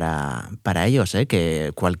abierto para ellos,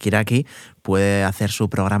 que cualquiera aquí puede hacer su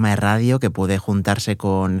programa de radio, que puede juntarse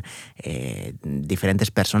con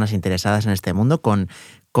diferentes personas interesadas en este mundo, con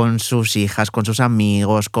sus hijas, con sus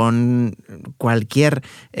amigos, con cualquiera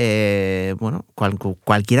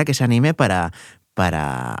que se anime para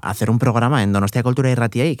hacer un programa en Donostia Kultura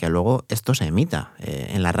Irratia y que luego esto se emita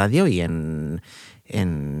en la radio y en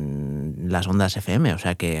las ondas FM. O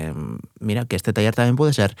sea que, mira, que este taller también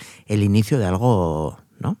puede ser el inicio de algo,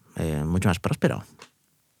 ¿no? Mucho más próspero.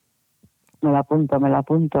 Me la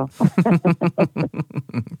apunto.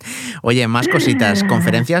 Oye, más cositas.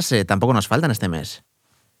 Conferencias tampoco nos faltan este mes.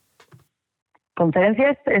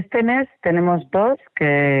 Conferencias este mes tenemos 2,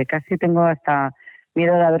 que casi tengo hasta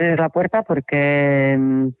miedo de abrir la puerta,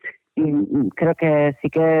 porque creo que sí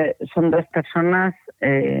que son 2 personas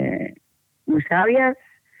muy sabias,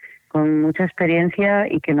 con mucha experiencia,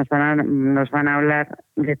 y que nos van a hablar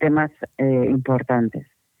de temas importantes.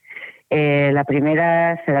 La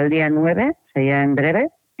primera será el día 9, sería en breve,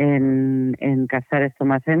 en Casares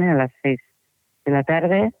Tomasene, a las 6 de la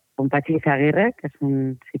tarde, con Pachi Aguirre, que es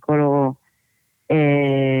un psicólogo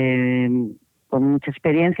con mucha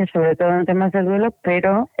experiencia, sobre todo en temas del duelo,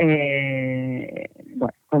 pero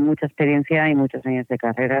con mucha experiencia y muchos años de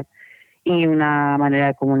carrera y una manera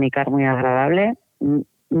de comunicar muy agradable.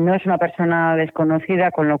 No es una persona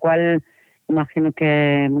desconocida, con lo cual imagino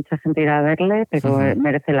que mucha gente irá a verle, pero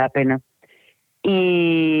merece la pena.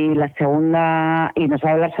 Y nos va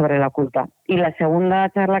a hablar sobre la culpa. Y la segunda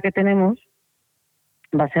charla que tenemos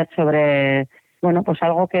va a ser sobre, pues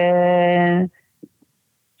algo que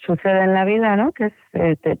sucede en la vida, ¿no? Que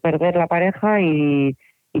es perder la pareja y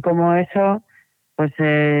cómo eso, pues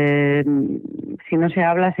si no se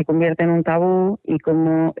habla, se convierte en un tabú, y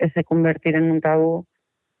cómo ese convertir en un tabú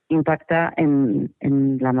impacta en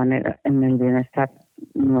la manera, en el bienestar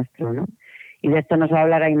nuestro, ¿no? Y de esto nos va a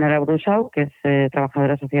hablar Ainara Brusau, que es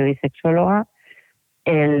trabajadora social y sexóloga,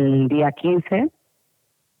 el día 15,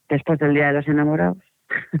 después del Día de los Enamorados,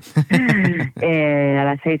 a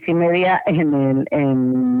las 6:30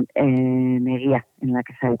 en Eguía, en la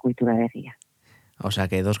Casa de Cultura de Eguía. O sea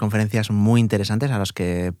que 2 conferencias muy interesantes a las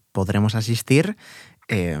que podremos asistir.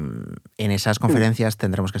 En esas conferencias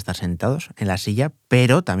tendremos que estar sentados en la silla,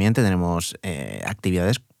 pero también tendremos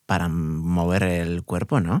actividades para mover el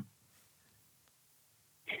cuerpo, ¿no?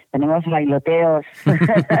 Tenemos bailoteos,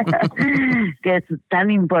 que es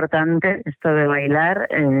tan importante esto de bailar.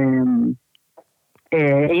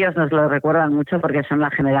 Ellos nos lo recuerdan mucho porque son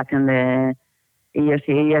la generación de... Ellos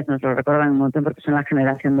y ellas nos lo recuerdan un montón porque son la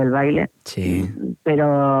generación del baile. Sí.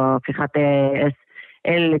 Pero fíjate, es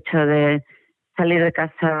el hecho de salir de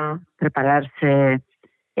casa, prepararse,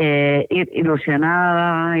 ir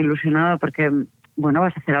ilusionado porque, bueno,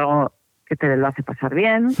 vas a hacer algo que te lo hace pasar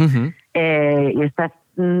bien. Uh-huh. Y estás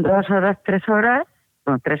 2 horas, 3 horas,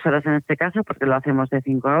 bueno, 3 horas en este caso porque lo hacemos de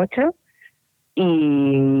 5 a 8.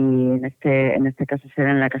 Y en este caso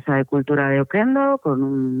será en la Casa de Cultura de Oquendo con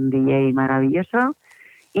un DJ maravilloso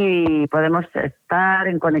y podemos estar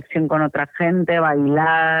en conexión con otra gente,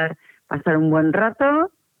 bailar, pasar un buen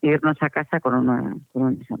rato e irnos a casa con una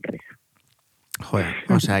sonrisa. Joder,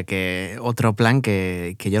 o sea que otro plan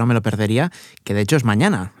que yo no me lo perdería, que de hecho es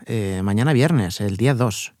mañana viernes, el día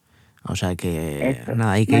 2. O sea que Eso.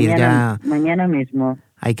 nada, hay que ir ya... Mañana mismo.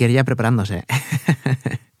 Hay que ir ya preparándose.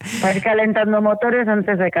 Para ir calentando motores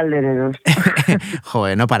antes de caldereros.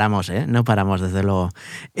 Joder, no paramos, no paramos, desde luego.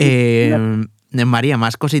 María,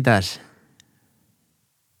 más cositas.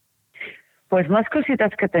 Pues más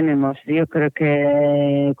cositas que tenemos. Yo creo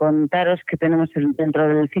que contaros que tenemos dentro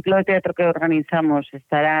del ciclo de teatro que organizamos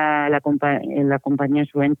estará la compañía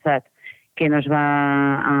Suenchat, que nos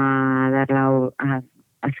va a dar a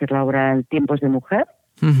hacer la obra Tiempos de Mujer.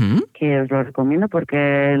 Uh-huh. Que os lo recomiendo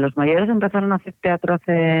porque los mayores empezaron a hacer teatro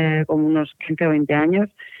hace como unos 15 o 20 años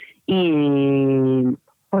y,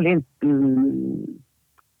 jolín,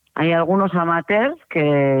 hay algunos amateurs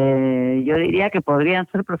que yo diría que podrían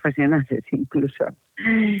ser profesionales incluso.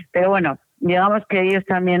 Pero bueno, digamos que ellos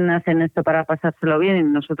también hacen esto para pasárselo bien y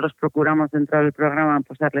nosotros procuramos dentro del programa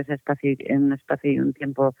pues darles espacio y un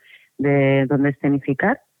tiempo de donde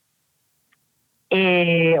escenificar.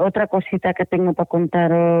 Otra cosita que tengo para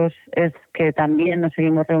contaros es que también nos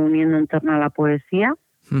seguimos reuniendo en torno a la poesía,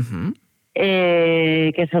 Uh-huh.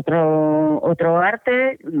 Que es otro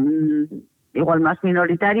arte, igual más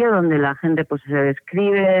minoritario, donde la gente pues se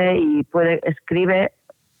escribe,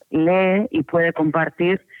 lee y puede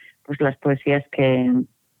compartir pues las poesías que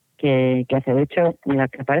hace. De hecho, la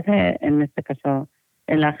que aparece en este caso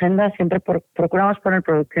en la agenda, siempre procuramos poner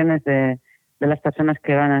producciones de las personas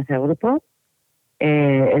que van a ese grupo.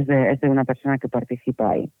 Es de una persona que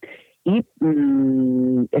participa ahí. Y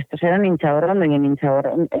esto será en Inchaborrondo y en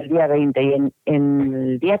Inchaborrondo el día 20. Y en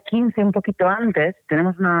el día 15, un poquito antes,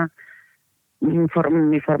 tenemos mi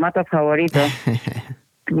formato favorito,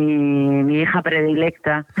 mi hija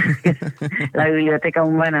predilecta, que es la biblioteca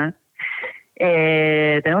humana.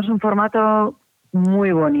 Tenemos un formato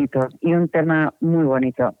muy bonito y un tema muy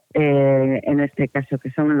bonito, en este caso,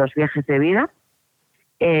 que son los viajes de vida.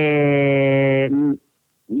 En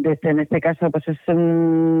este caso pues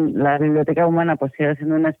la biblioteca humana pues sigue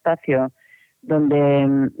siendo un espacio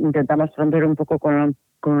donde intentamos romper un poco con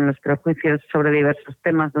los prejuicios sobre diversos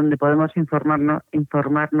temas, donde podemos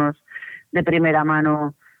informarnos de primera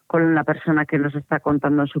mano con la persona que nos está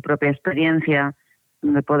contando su propia experiencia,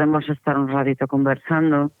 donde podemos estar un ratito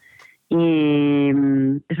conversando. Y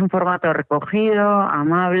es un formato recogido,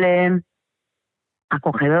 amable,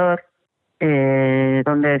 acogedor,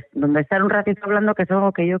 donde estar un ratito hablando, que es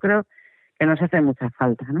algo que yo creo que nos hace mucha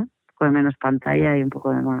falta, ¿no? Un poco de menos pantalla y un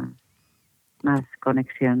poco de más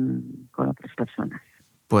conexión con otras personas.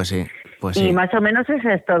 Pues sí. Y más o menos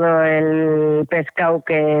ese es todo el pescado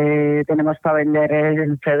que tenemos para vender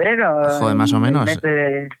en febrero. Joder, más o menos.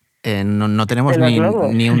 No tenemos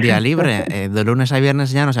ni un día libre. De lunes a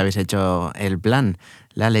viernes ya nos habéis hecho el plan,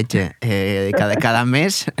 la leche. Cada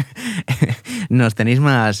mes nos tenéis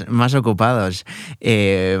más ocupados.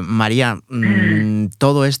 María,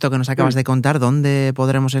 todo esto que nos acabas de contar, ¿dónde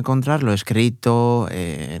podremos encontrarlo? ¿Escrito?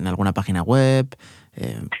 ¿En alguna página web?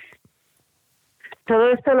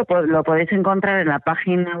 Todo esto lo podéis encontrar en la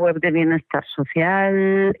página web de Bienestar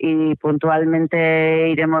Social y puntualmente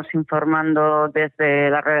iremos informando desde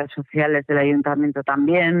las redes sociales del Ayuntamiento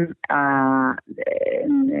también,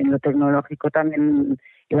 en lo tecnológico también,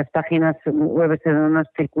 en las páginas web de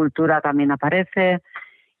nuestra cultura también aparece.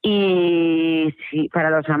 Y sí, para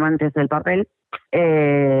los amantes del papel,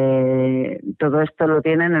 todo esto lo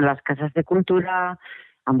tienen en las casas de cultura,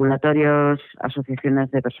 ambulatorios,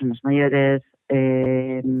 asociaciones de personas mayores,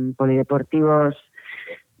 polideportivos.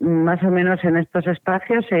 Más o menos en estos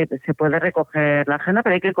espacios se puede recoger la agenda,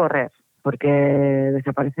 pero hay que correr, porque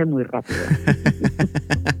desaparece muy rápido.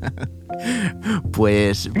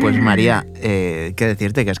 Pues María, qué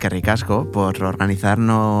decirte que es que ricasco por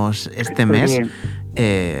organizarnos este mes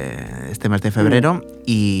de febrero,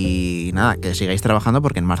 y nada, que sigáis trabajando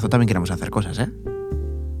porque en marzo también queremos hacer cosas, ¿eh?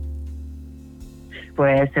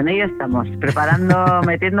 Pues en ello estamos, preparando,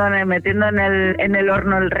 metiendo en el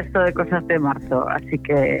horno el resto de cosas de marzo, así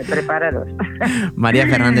que prepararos. María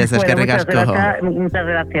Fernández, es que ricasco. Muchas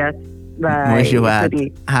gracias. Bye. Muixu bat,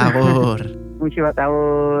 agur. Muixu bat,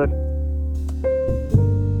 agur.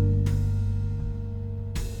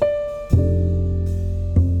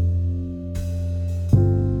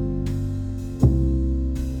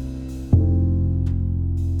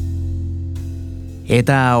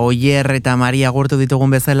 Eta Oier eta Maria agurtu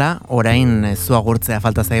ditugun bezala, orain zu agurtzea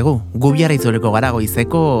falta zaigu. Gu biara itzuliko gara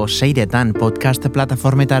goizeko 6etan podcast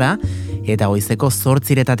plataformetara, eta goizeko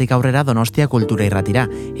 8 aurrera Donostia Kultura irratira.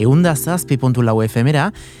 107.4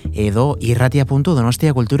 FM-era, edo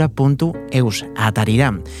irratia.donostiakultura.eus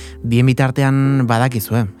atarira. Bien bitartean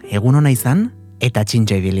badakizue, egun ona izan, eta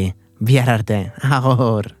txintxo ibili. Bihar arte,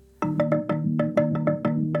 agor!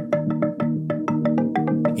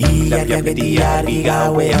 Ilargiak beti argi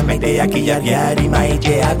gauean maiteak ilargiari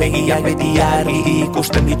maiteak begiak beti argi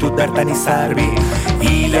ikusten ditut bertan izarbi.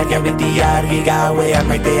 Ilargiak beti argi gauean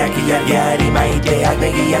maiteak ilargiari maiteak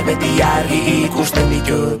begiak beti argi ikusten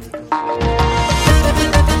ditut.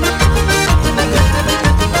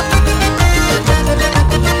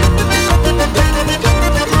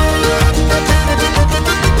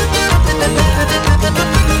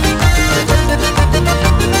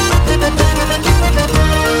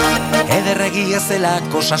 Ederregi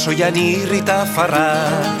zelako sasoian irrita farra,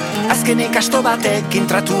 azkenik asto batekin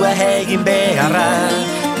tratua egin beharra,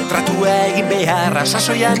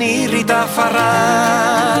 sasoian irrita farra.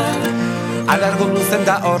 Alargo luzen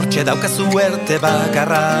da hortxe daukazu erte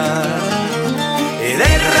bakarra.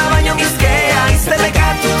 Ederra baino gizkea,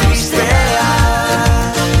 iztelekatu tristea,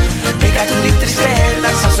 bekatu dit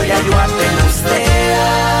tristeetan sasoia joaten ustea.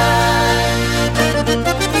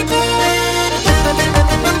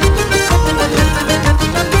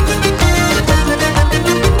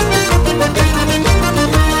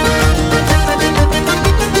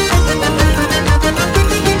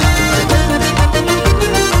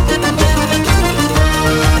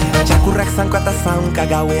 Zanko eta zaunka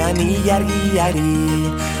gauean ilargiari,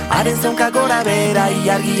 haren zaunka gora bera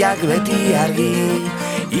ilargiak beti argi,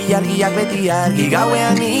 ilargiak beti argi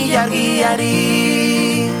gauean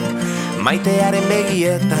ilargiari. Maitearen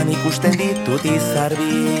begietan ikusten ditut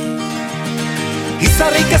izarbi.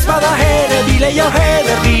 Izarrik ez bada ere bileio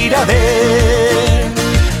eder dira de,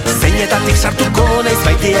 zeinetatik sartuko naiz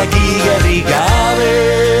maiteak igerri gabe.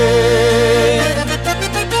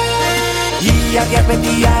 Ilargiak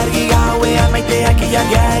beti argi gauean maiteak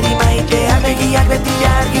ilargiari maiteak begiak beti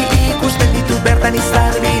argi ikusten ditut bertan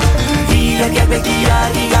izarbi. Ilargiak beti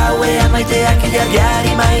argi gauean maiteak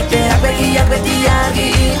ilargiari maiteak begiak beti argi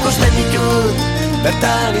ikusten ditut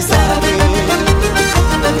bertan izarbi.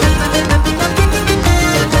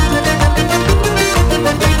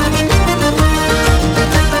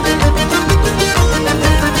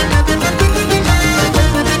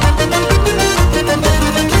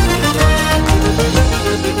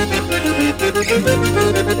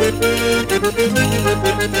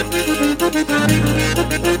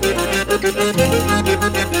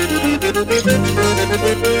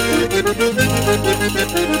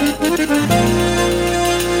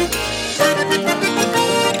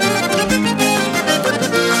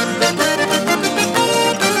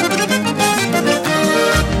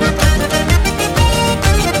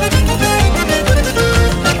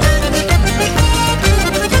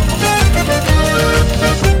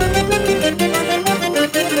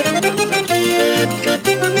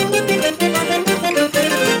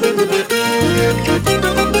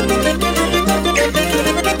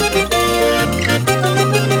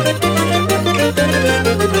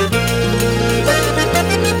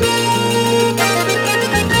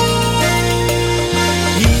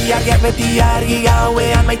 Beti argi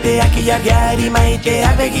gauean maiteak ilargiari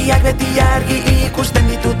maiteak begiak beti argi ikusten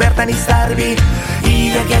ditut bertan izarbi.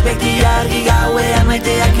 Ilargiak beti argi gauean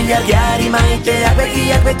maiteak ilargiari maiteak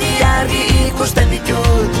begiak beti argi ikusten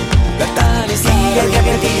ditut bertan izarbi. Ilargiak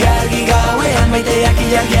beti argi gauean maiteak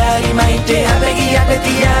ilargiari maiteak begiak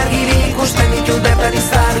beti argi ikusten ditut bertan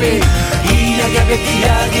izarbi. Ilargiak beti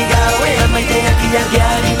argi gauean maiteak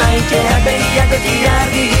ilargiari maiteak begiak beti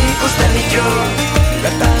argi ikusten ditut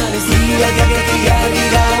bertan izarbi.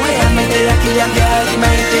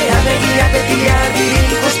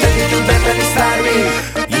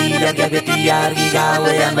 argi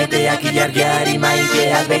gauean maiteak ilargiari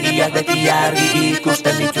maiteak begiak beti argi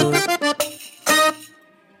ikusten ditut.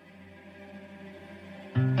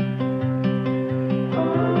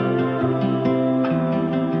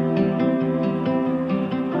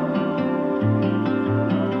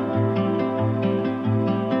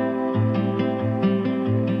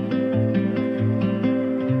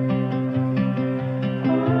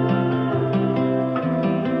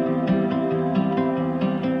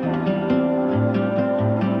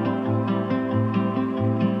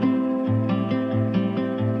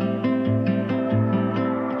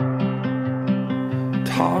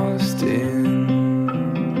 Tossed in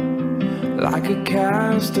like a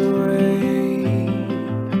castaway,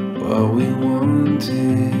 what we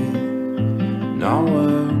wanted, not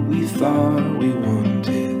what we thought we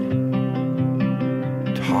wanted.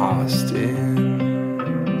 Tossed in,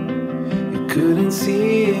 you couldn't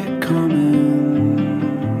see it coming,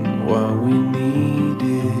 what we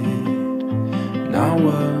needed, not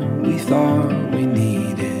what we thought we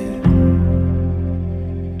needed.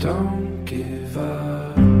 Don't give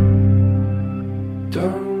up,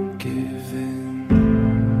 don't give in.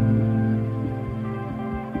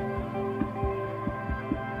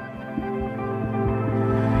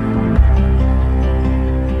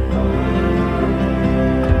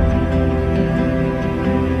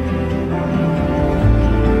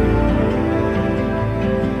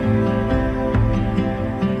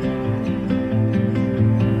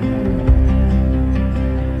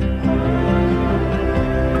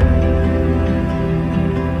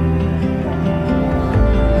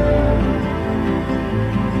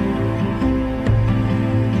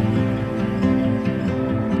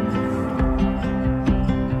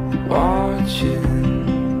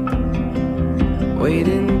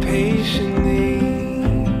 Waiting patiently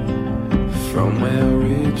from where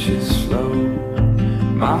riches flow.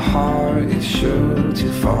 My heart is sure to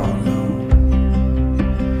follow.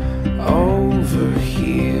 Over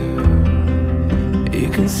here, you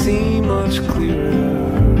can see much clearer.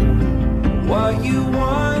 What you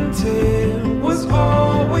wanted was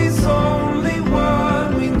always only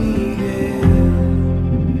what we needed.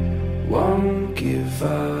 Won't give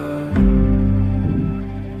up,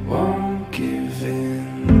 won't give in.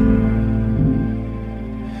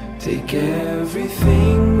 Take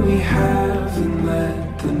everything we have and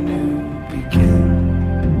let the new begin.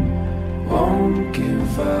 Won't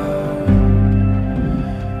give up,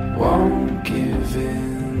 won't give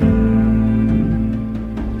in.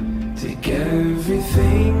 Take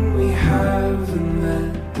everything we have and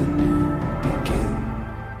let the new begin.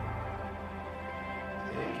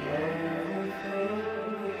 Take everything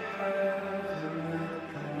we have and let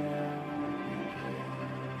the new begin.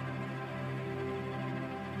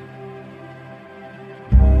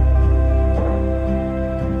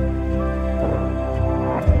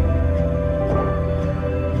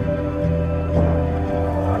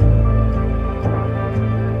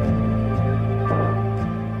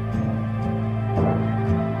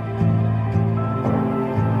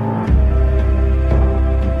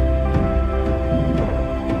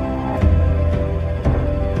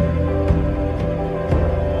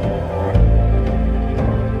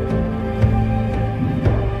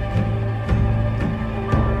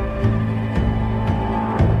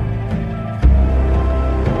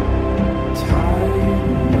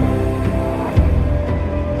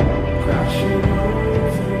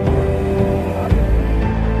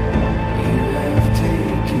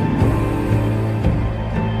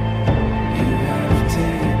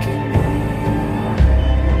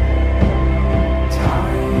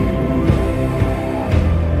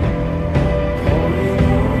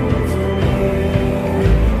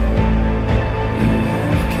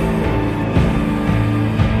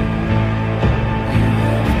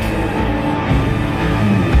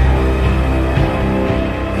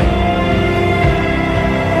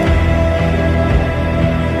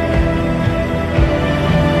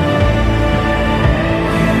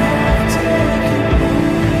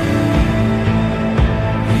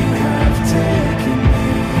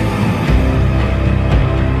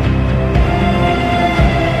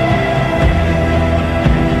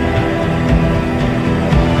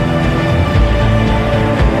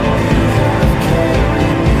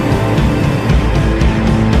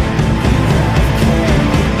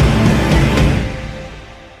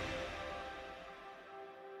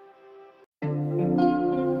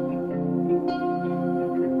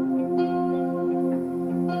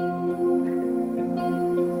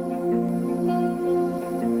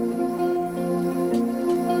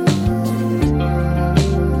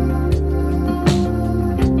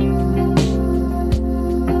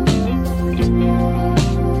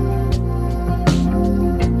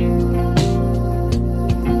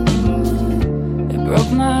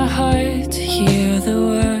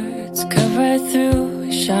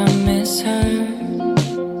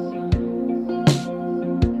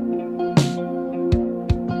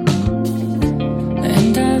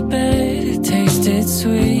 tasted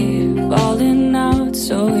sweet, falling out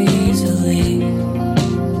so easily.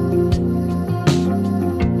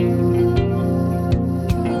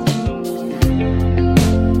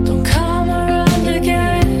 Don't come around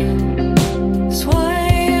again, is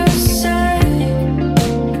what you say.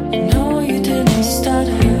 I know you didn't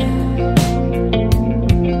stutter.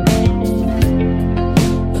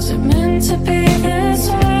 Was it meant to be this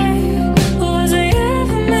way? Was it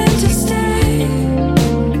ever meant to stay?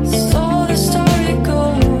 So the story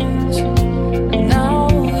goes. Now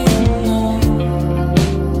we know.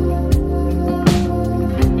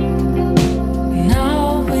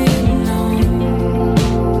 Now we know.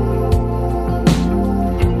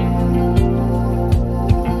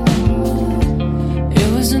 It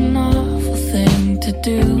was an awful thing to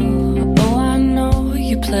do. Oh, I know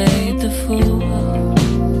you played the fool.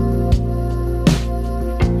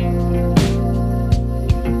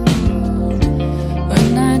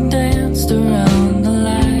 When I danced around the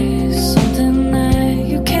lights, something that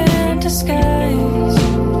you can't disguise.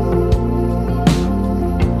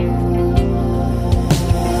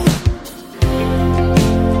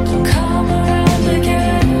 Don't come around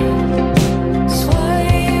again, it's what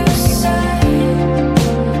you say.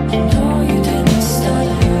 I know you didn't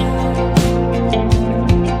stutter.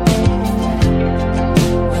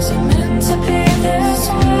 Was it meant to be this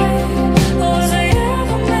way? Was it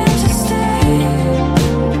ever meant to stay?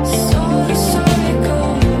 So the story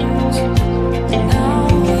goes. Now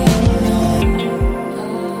we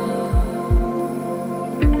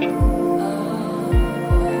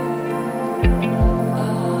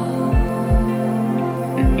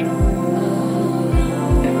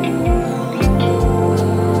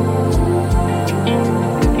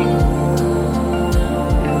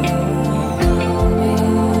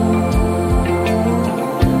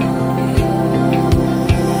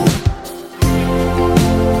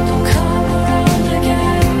don't come around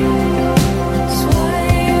again. It's what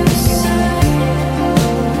you say.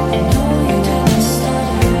 I know you didn't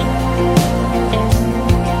stutter.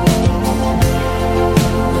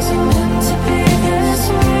 Was it meant to be this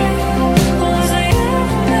way? Was it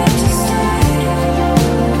ever meant to stay?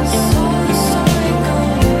 So the story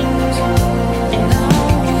goes. Now we know.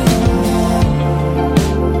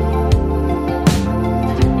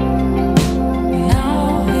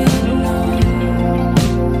 Now we know.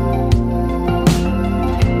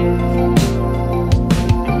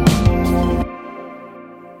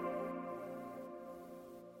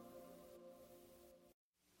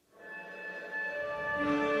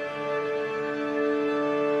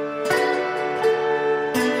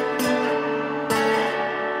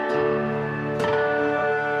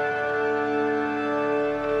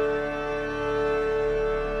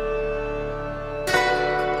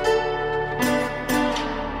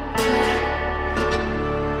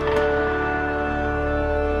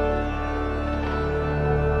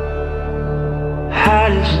 How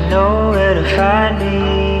did you know where to find me?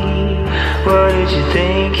 What did you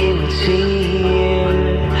think you would see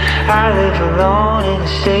here? I live alone in the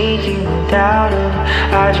state you moved out of.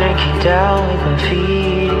 I drank you down with my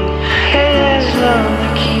feet. Hey, there's love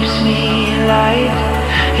that keeps me light.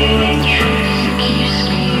 It ain't truth that keeps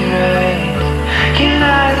me right. Can I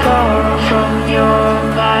borrow from your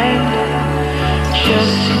mind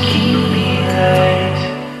just to keep me light?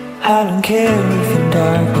 I don't care if the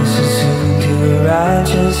darkness is soon to arrive.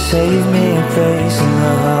 Just save me a place in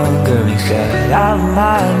the hungering sky. I don't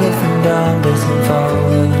mind if the dawn doesn't fall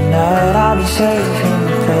overnight. I'll be safe in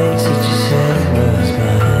the place that you said was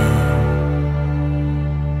mine.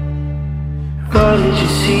 What did you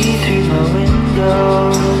see through my window?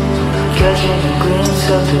 Catching a glimpse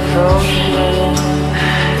of devotion.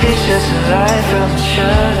 It's just a light from a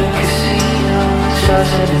shuttered casino.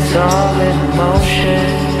 Stars and it's all in motion.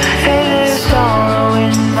 Hey, there's sorrow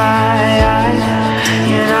in my eyes.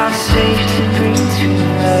 You're not safe to bring to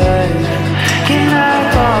life. Can I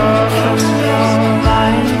borrow from your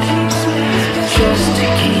mind just to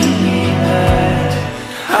keep me alive?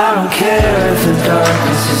 I don't care if the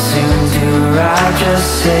darkness is soon to arrive. Just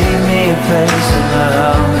save me a place in the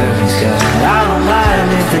hungering sky. I don't mind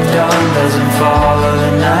if the dawn doesn't fall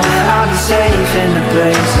overnight. I'll be safe in the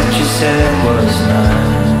place that you said was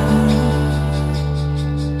mine.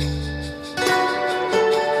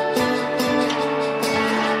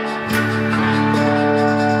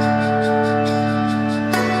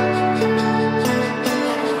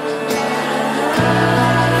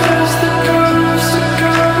 As the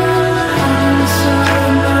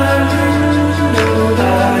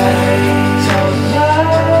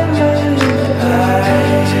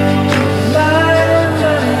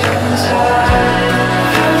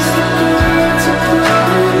birds are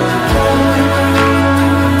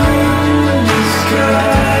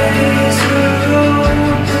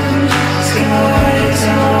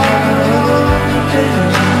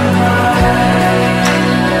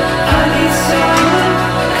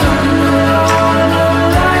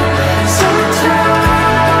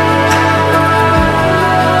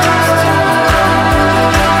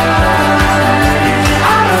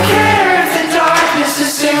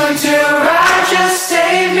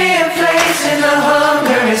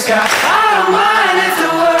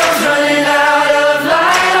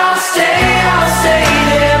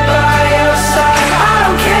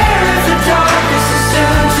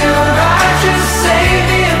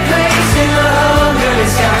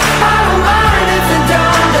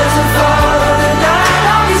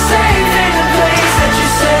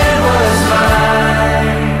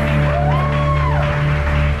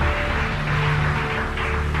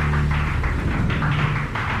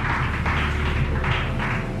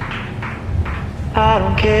I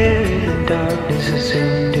don't care if the darkness is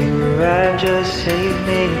soon to arrive. Just save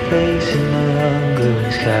me a place in the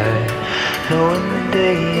hungry sky. Knowing the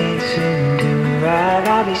day ain't soon to arrive,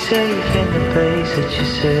 I'll be safe in the place that you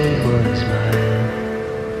said was mine.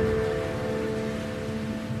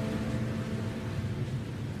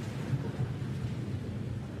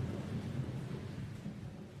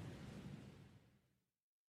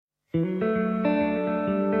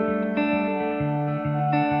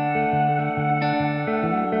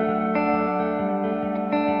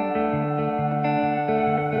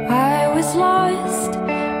 I was lost,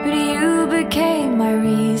 but you became my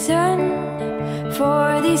reason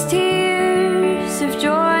for these tears of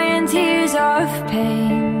joy and tears of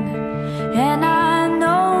pain. And I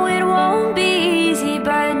know it won't be easy,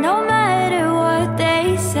 but no matter what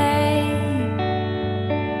they say,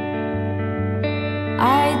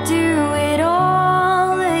 I do it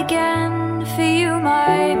all again for you,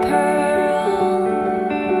 my pearl.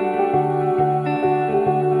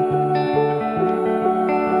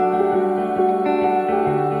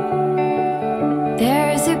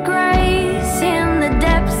 There's a grace in the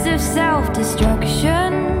depths of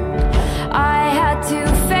self-destruction I had to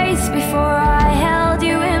face before I held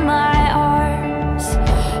you in my arms.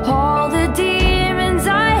 All the demons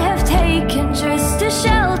I have taken just to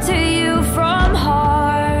shelter you from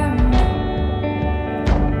harm.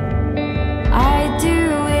 I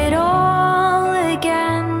do it all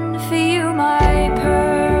again for you, my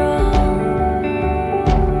pearl.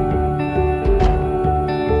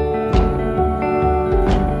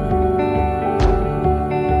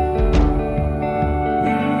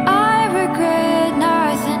 I regret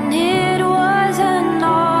nothing, it was an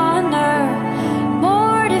honor.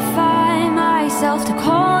 Mortify myself to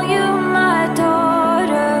call you my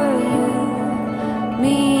daughter. You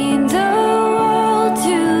mean the world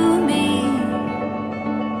to me,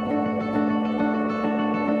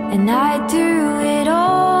 and I do it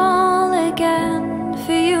all again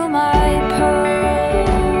for you, my pearl.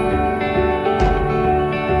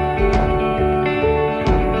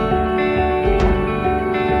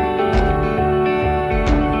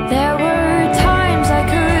 There were times I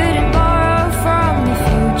couldn't borrow from the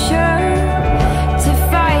future to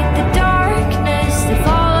fight the darkness that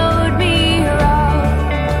followed me around.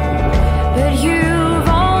 But you've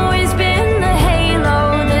always been the halo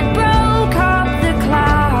that broke up the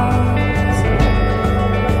clouds.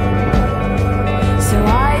 So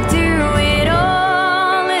I do it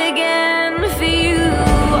all again for you.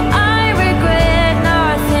 I regret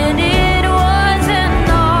nothing, it was an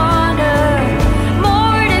honor.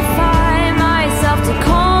 Mortify myself to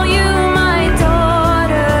call you my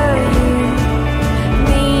daughter. You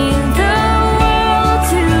mean the world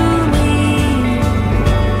to me.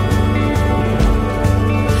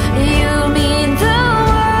 You mean the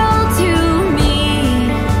world to me.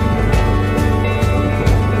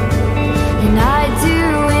 And I do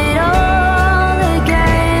it all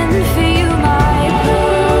again for you, my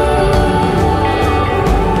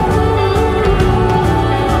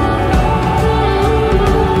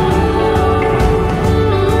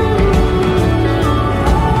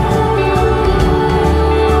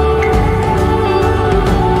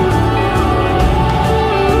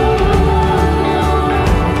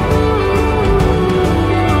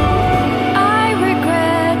I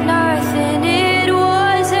regret nothing, it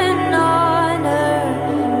was an honor.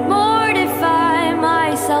 Mortify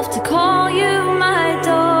myself to call you my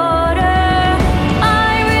daughter.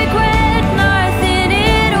 I regret nothing,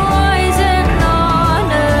 it was an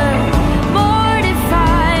honor.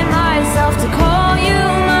 Mortify myself to call you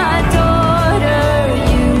my daughter.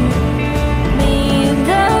 You mean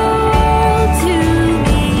the world to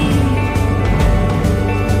me.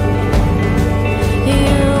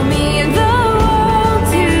 You mean the world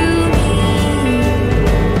to me.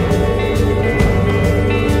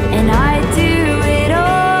 And I do it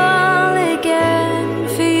all again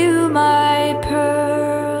for you, my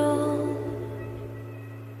pearl.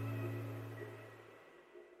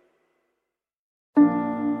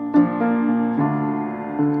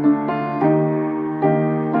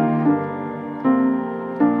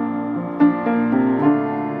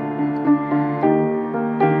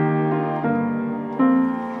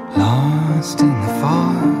 Lost in the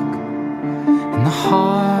fog, in the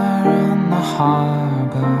heart on the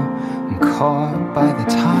harbor, I'm caught by the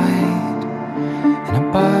tide, in a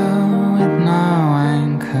boat with no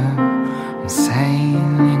anchor, I'm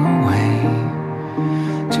sailing away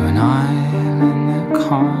to an island that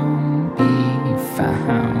can't be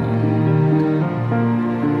found.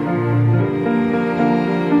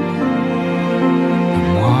 I'm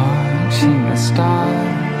watching the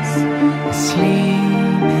stars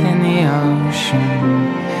asleep in the ocean,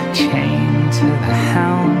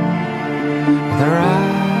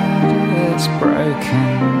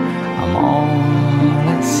 waiting, I'm all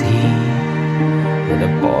at sea with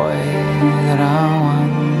a boy that I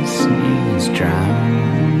once knew was drowned.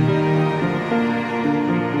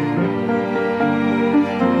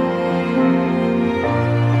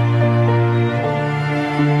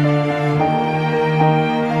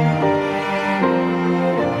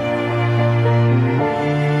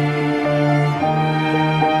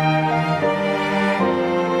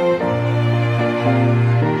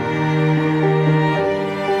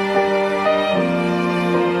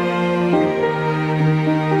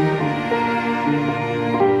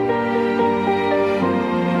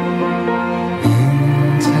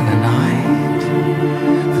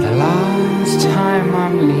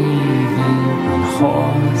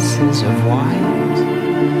 Horses of white,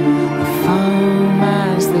 the foam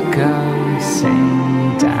as the gulls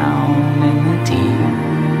sing down in the deep,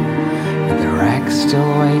 with the wreck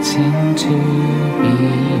still waiting to be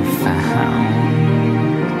found.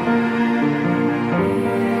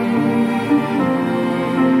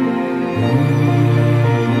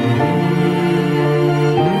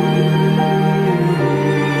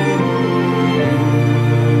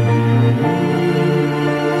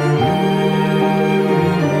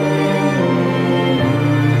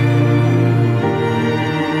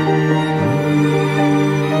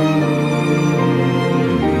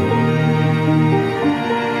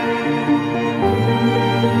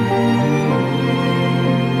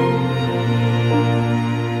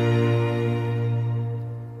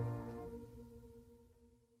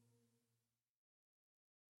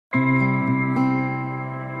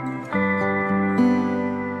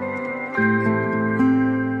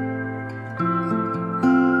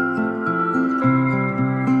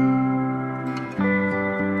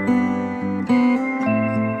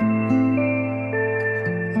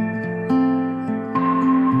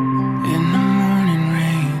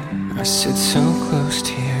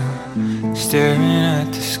 Staring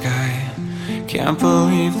at the sky, can't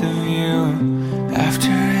believe the view.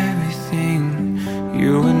 After everything,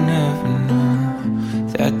 you would never know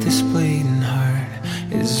that this bleeding heart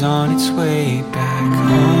is on its way back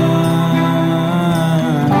home.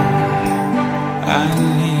 I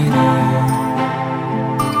need you,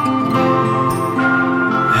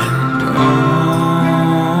 and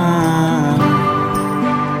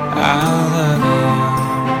I love you.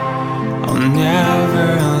 I'll never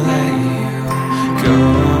let you go.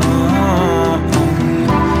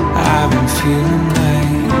 I've been feeling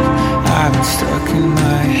like I've been stuck in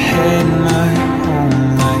my head my whole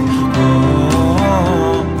life.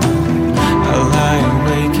 Oh, I lie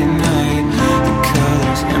awake at night, the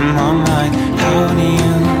colors in my mind. How do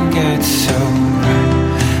you get so bright?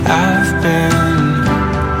 I've been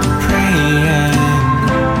praying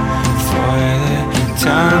for the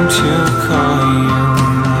time to call you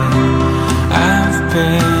mine. I've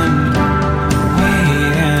been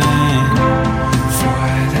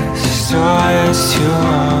stars to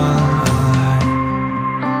all align.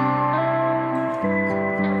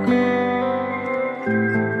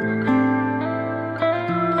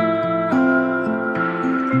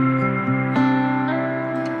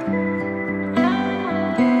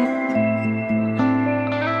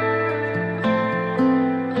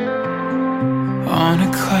 On a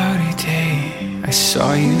cloudy day, I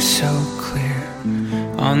saw you so clear.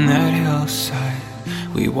 On that hillside,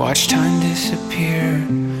 we watched time disappear.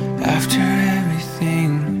 After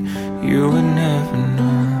everything, you would never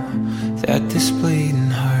know that this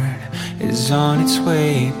bleeding heart is on its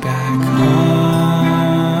way back home.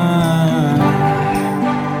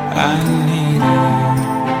 I need you,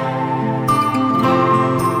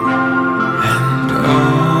 and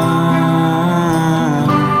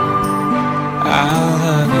I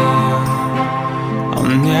love you.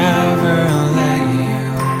 I'll never let you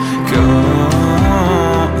go.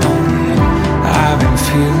 I've been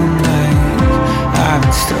feeling I've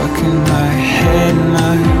been stuck in my head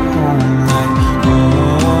my whole life. Oh,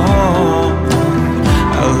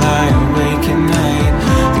 I lie awake at night,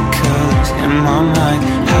 the colors in my mind.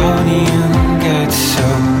 How do you get so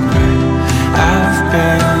bright? I've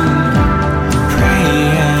been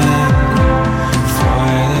praying for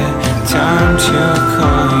the time to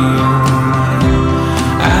call you mine.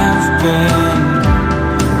 I've been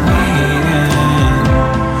waiting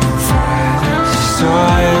for the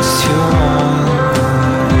stars to all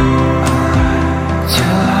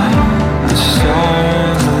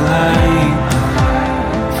stars alight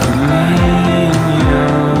for me and you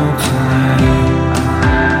tonight.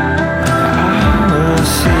 I will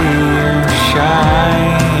see you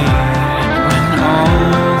shine when all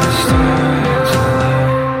the stars align.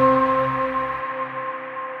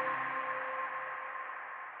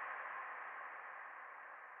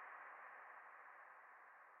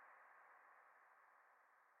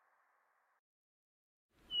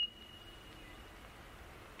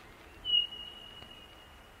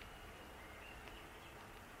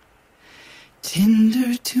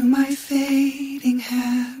 tinder to my fading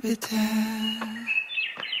habitat.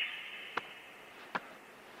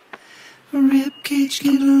 A ribcage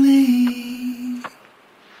kindling,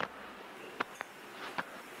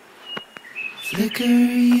 flicker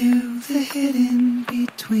you the hidden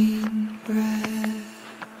between breath,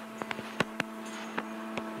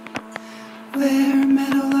 where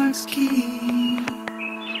meadowlarks keep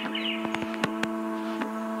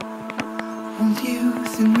old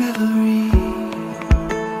youth in revelry.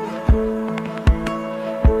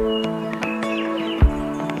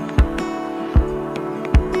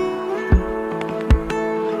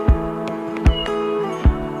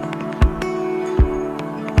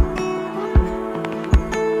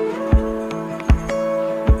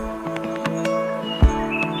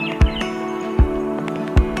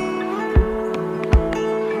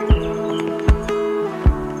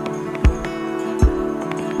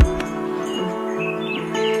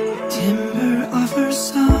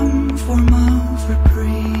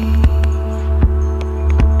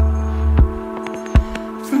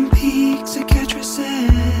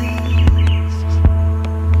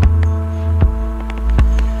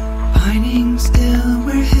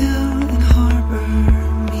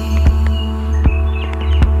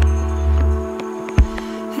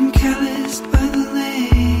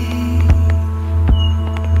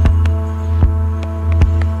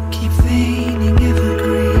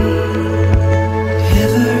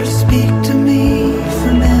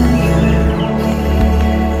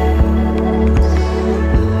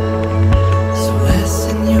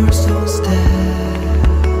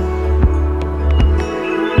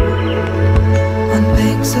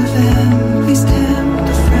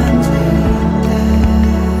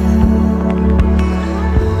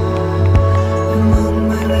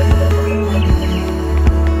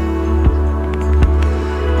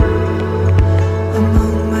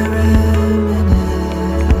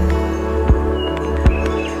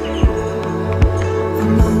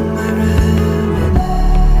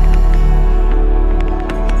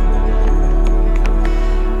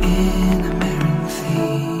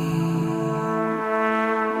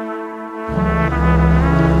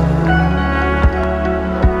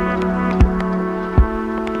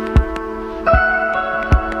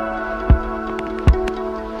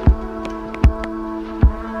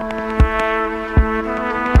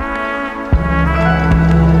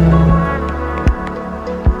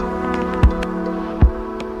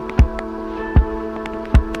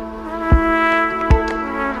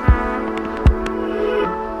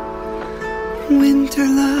 Winter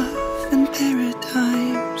love and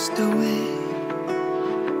paradigm stowaway.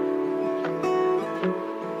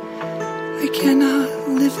 I cannot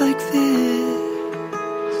live like this.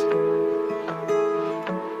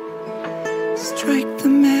 Strike the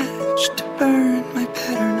match to burn my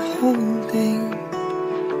pattern holding.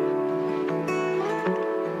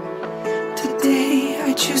 Today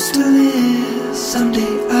I choose to live.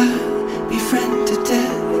 Someday I'll be friend to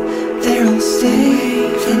death. There I'll stay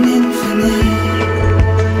in infinite.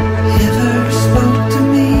 Ever spoke to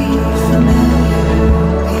me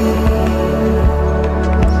familiarly.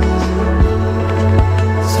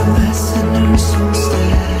 So listen her soul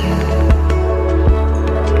step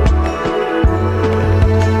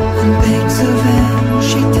on banks of end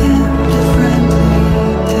she tempted friendly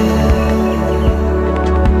death.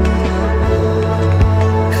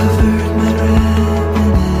 Covered my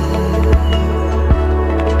remnant.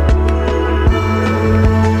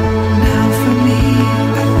 Now for me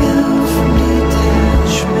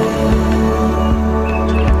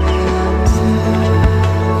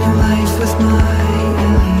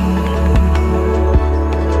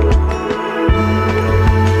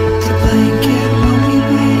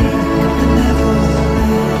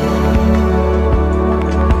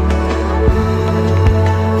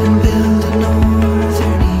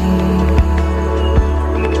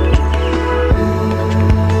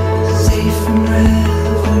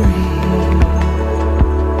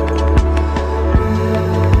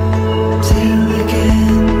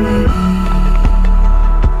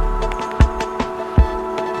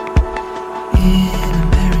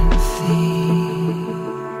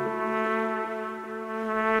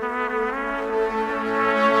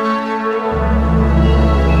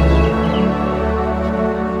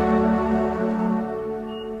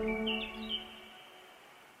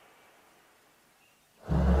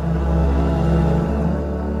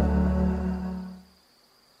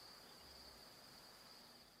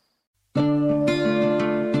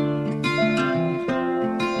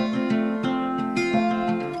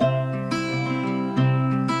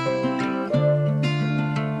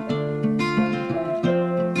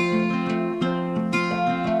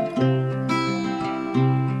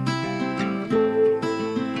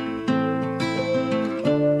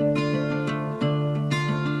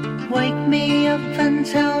and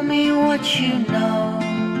tell me what you know.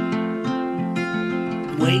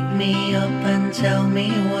 Wake me up and tell me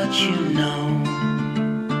what you know.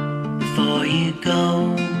 Before you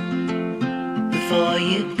go, before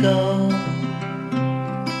you go.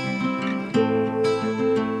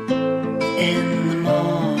 In the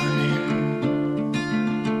morning,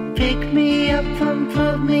 pick me up and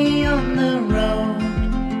put me on the road.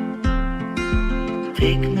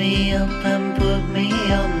 Pick me up and put me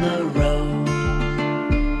on the road.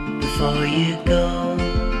 Before you go,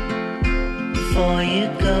 before you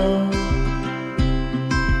go.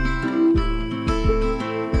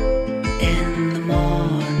 In the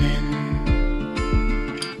morning,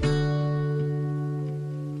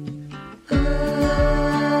 I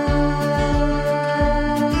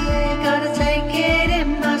gotta take it in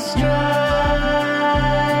my stride.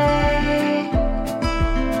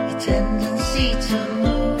 Your tendency to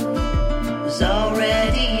move was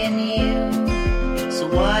already in you, so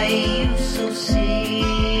why are you so serious?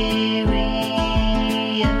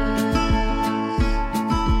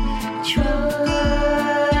 Try,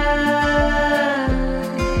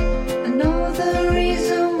 I know the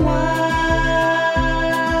reason why.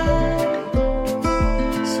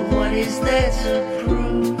 So what is there to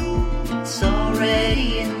prove? It's already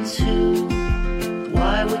in two.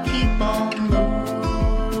 Why we keep on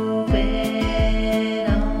moving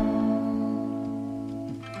on?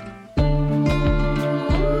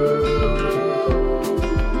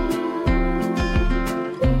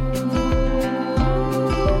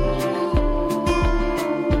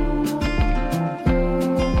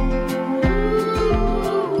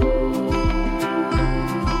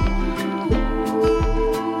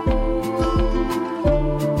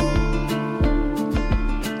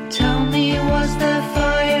 Tell me, was there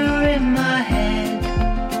fire in my head?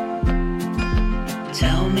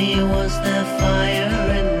 Tell me, was there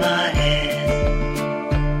fire in my head?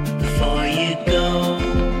 Before you go,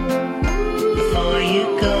 before you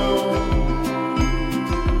go.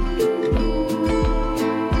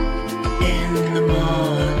 In the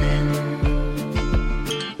morning,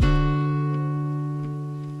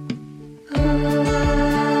 I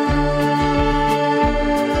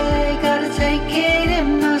gotta take it in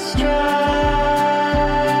my stride.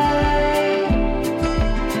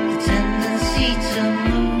 The tendency to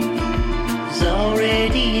move is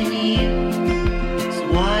already in you, so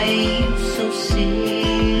why are you so serious?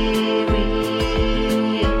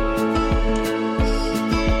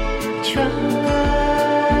 Try,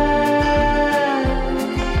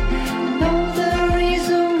 I know the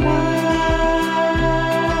reason why.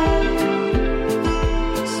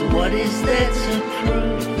 So what is there to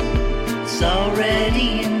prove? It's already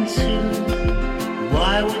in two.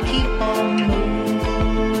 Why we keep on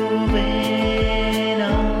moving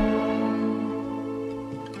on?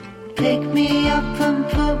 Pick me up and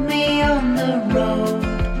put me on the road.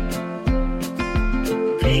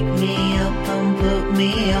 Pick me up and put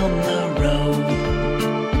me on the road.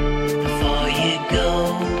 Before you go,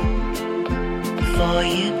 before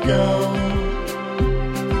you go.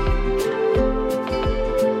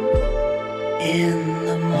 In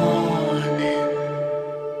the morning.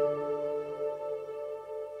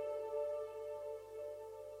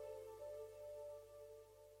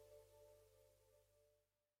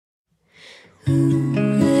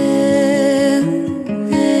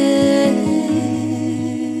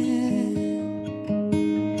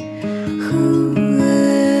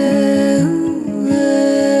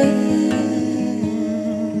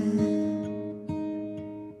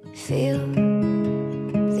 Feel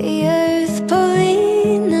the earth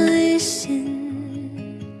pulling us in.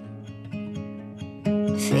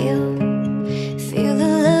 Feel the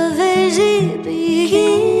love as it begins.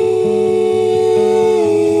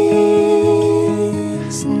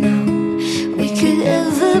 Now we could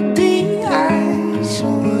ever be as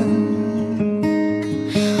one.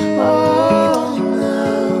 Oh no,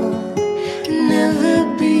 never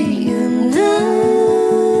be undone.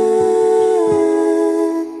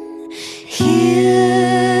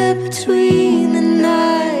 Here between the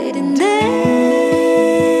night and day,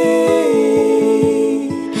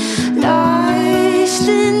 lost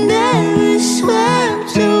and never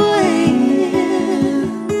swept away.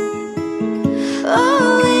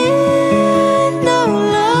 Oh, we're no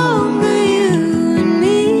longer you and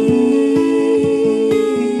me.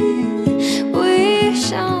 We're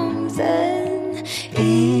something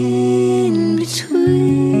in between.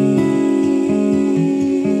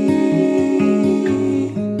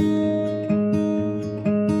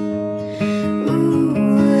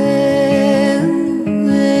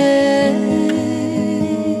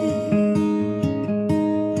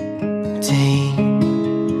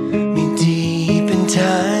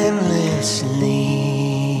 timelessly.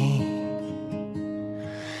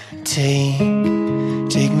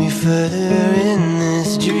 Take me further in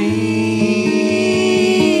this dream.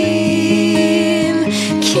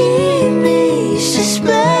 Keep me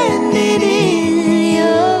suspended in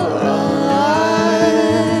your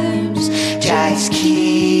arms. Just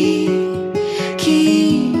keep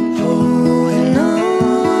holding on.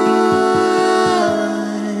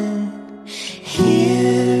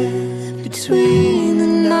 Here between the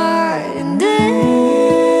night and day,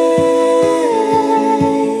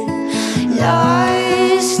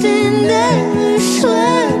 lost and never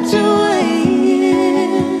swept away.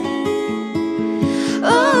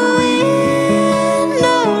 Oh, we're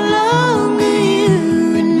no longer you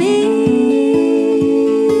and me.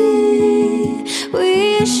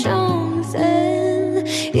 We're something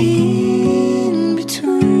in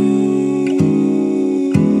between.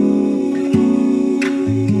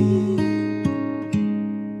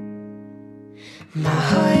 My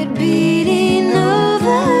heart beating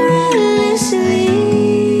over endlessly,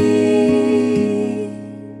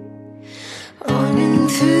 on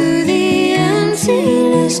and through the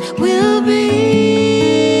emptiness we'll be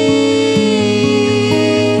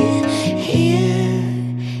here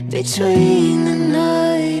between the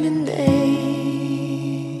night and day.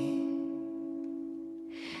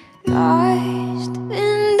 Lost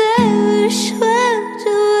and never swept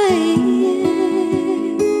away.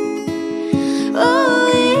 Oh,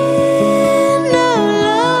 we're no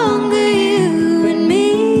longer you and me.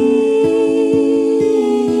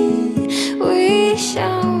 We're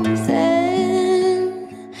something,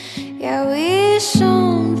 yeah, we're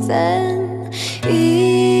something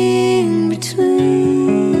in between.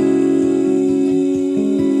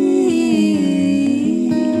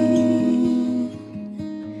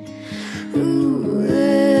 Ooh,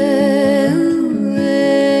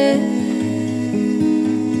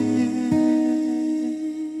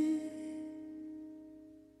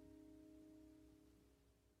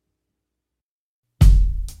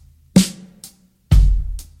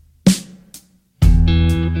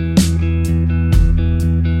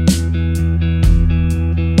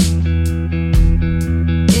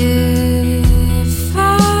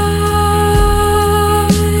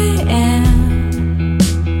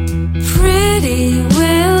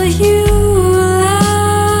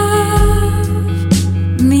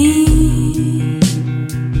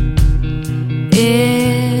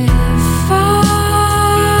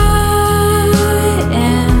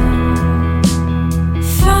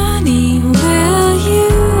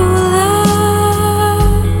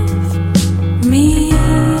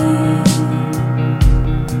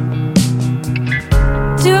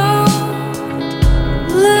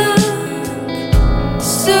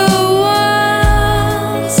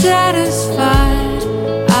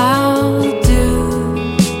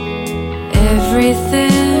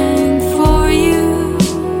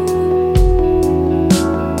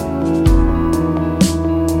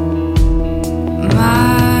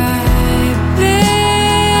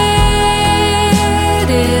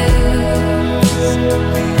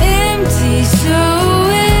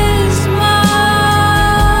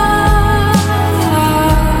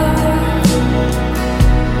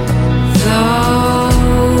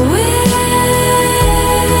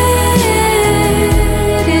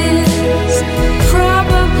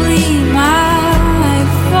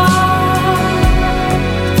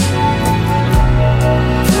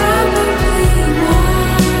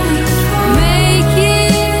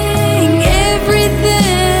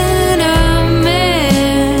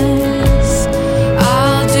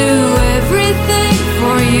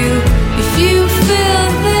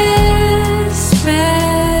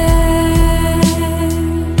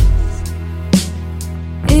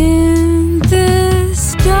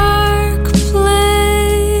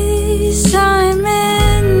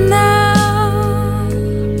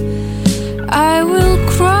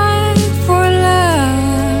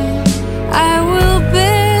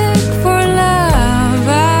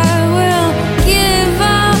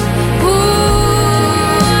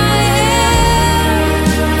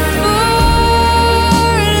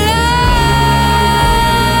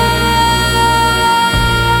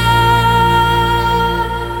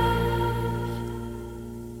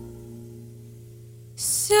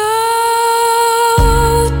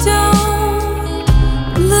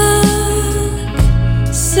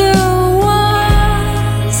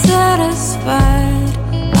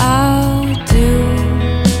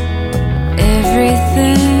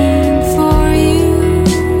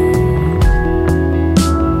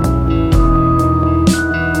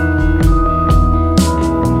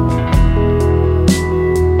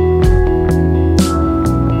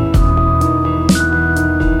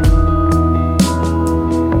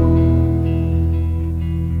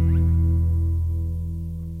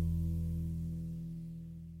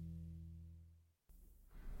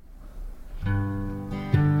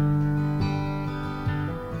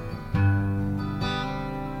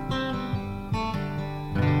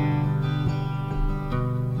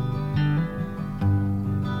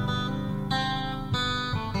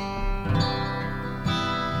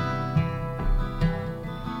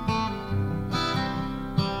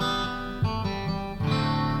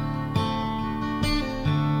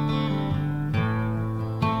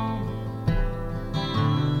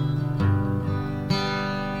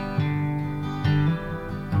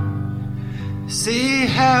 See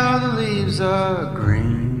how the leaves are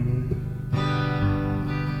green,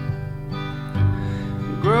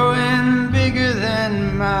 growing bigger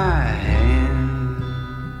than my hand.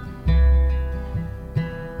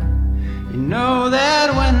 You know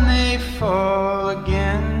that when they fall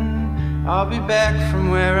again, I'll be back from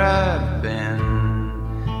where I've been,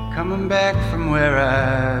 coming back from where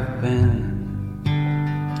I've been.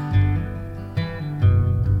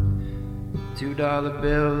 $2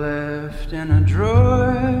 bill left in a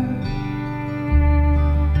drawer.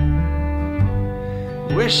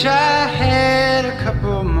 Wish I had a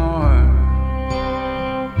couple more.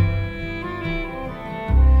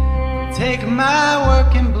 Take my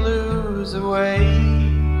working blues away.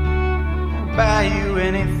 I'll buy you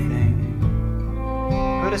anything.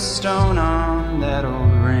 Put a stone on that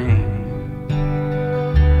old ring.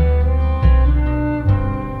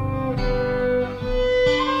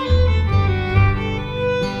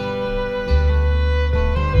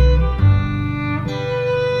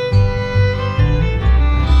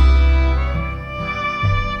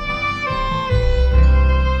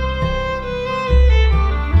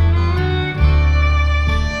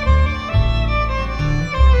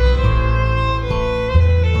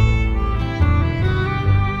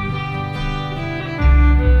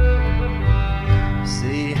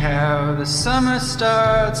 The summer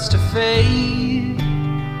starts to fade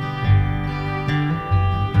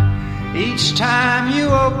each time you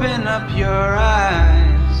open up your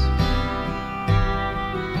eyes.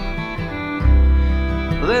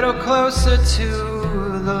 A little closer to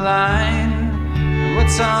the line.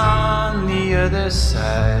 What's on the other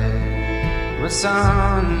side? What's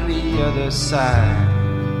on the other side?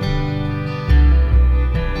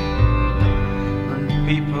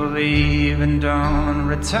 People leave and don't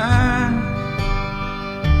return,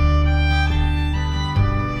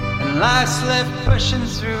 and life's left pushing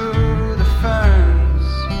through the ferns.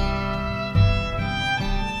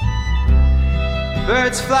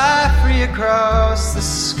 Birds fly free across the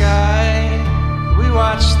sky. We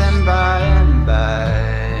watch them by and by.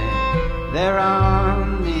 They're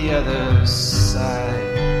on the other side.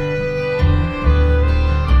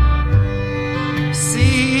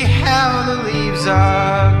 See how the leaves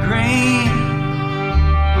are green,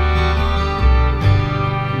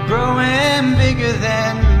 growing bigger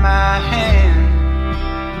than my hand.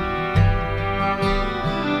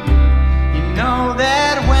 You know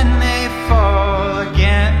that when they fall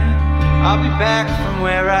again, I'll be back from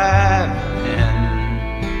where I've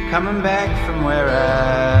been, coming back from where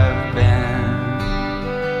I've been.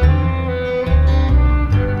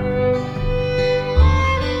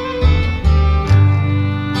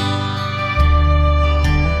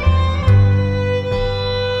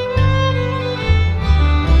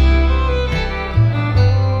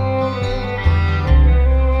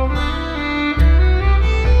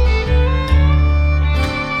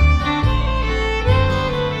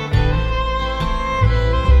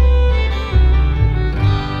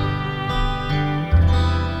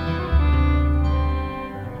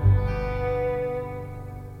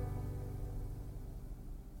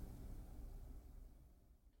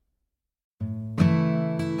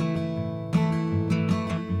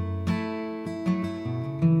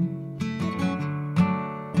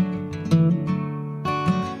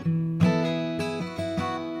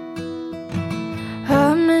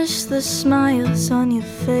 The smiles on your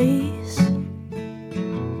face,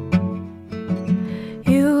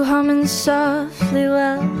 you humming softly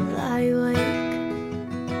while I wake.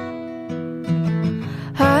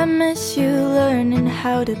 I miss you learning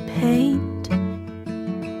how to paint,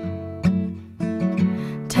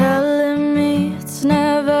 telling me it's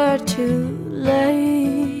never too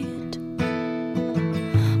late.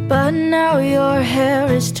 But now your hair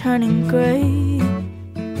is turning gray.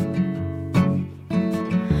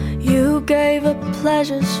 You gave up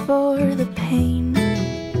pleasures for the pain.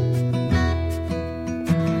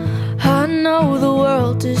 I know the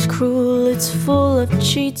world is cruel, it's full of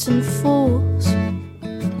cheats and fools.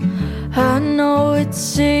 I know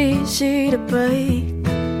it's easy to break.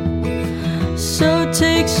 So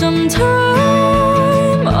take some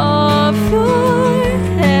time off your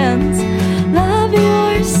hands. Love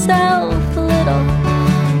yourself a little.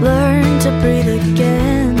 Learn to breathe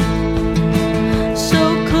again.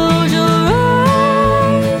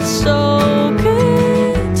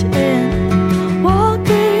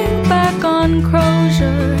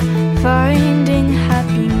 Finding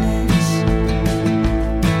happiness.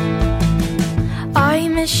 I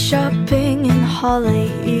miss shopping in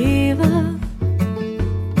Haleiwa,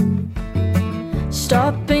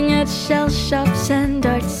 stopping at shell shops and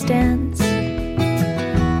art stands.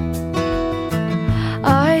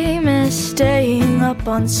 I miss miss staying up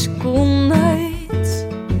on school nights,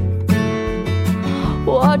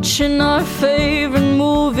 watching our favorite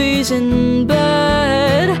movies in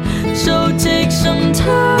bed. So take some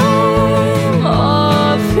time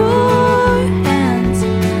off your hands,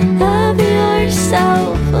 love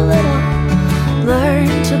yourself a little, learn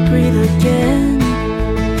to breathe again.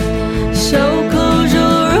 So close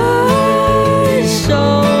your eyes,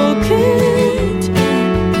 soak it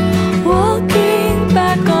in, walking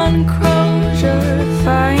back on Crozier,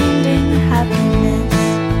 finding happiness.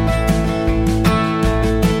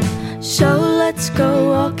 So let's go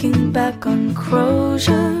walking back on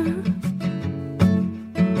Crozier.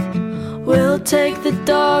 We'll take the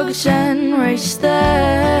dogs and race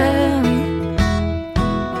them.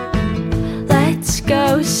 Let's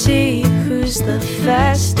go see who's the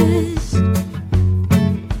fastest.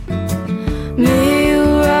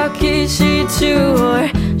 Milwaukee, C2 or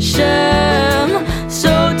Shem.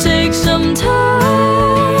 So take some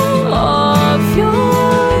time off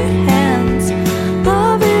your hands,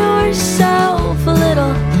 love yourself a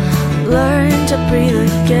little, learn to breathe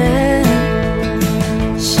again.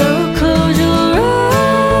 So close your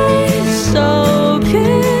eyes, soak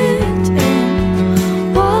it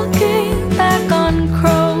in, walking back on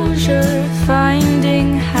Crozier, finding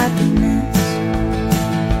happiness.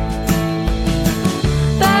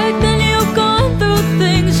 Back then you've gone through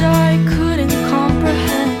things I couldn't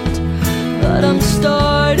comprehend, but I'm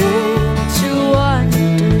starting to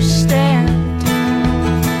understand.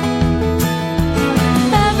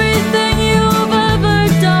 Everything you've ever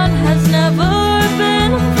done has never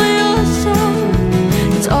been for yourself.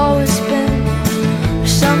 It's always been for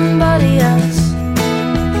somebody else.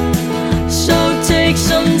 So take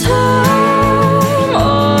some time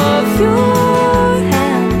off your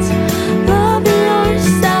hands, love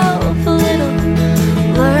yourself a little,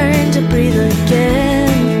 learn to breathe again.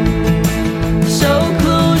 So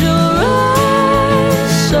close your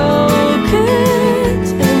eyes, soak it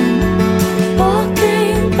in,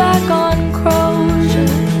 walking back on Crozier,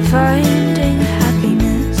 finding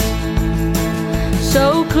happiness. So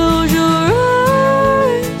close your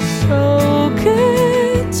eyes, soak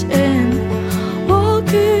it in,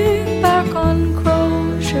 walking back on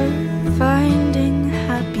Crozier, finding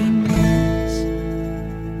happiness.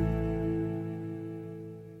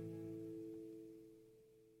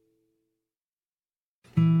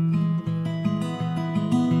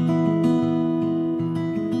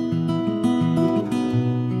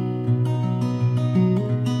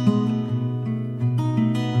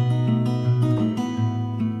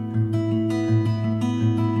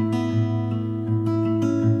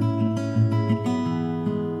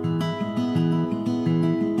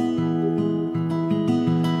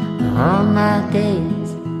 All my days,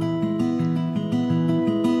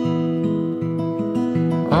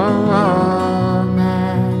 all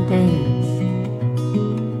my days,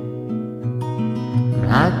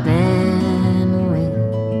 I've been away.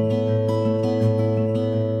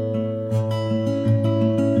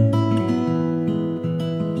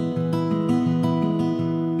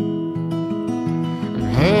 I'm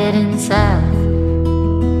heading south,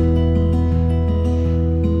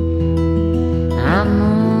 I'm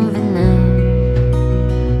moving now.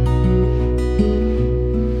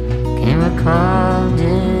 Can't recall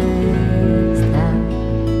just how,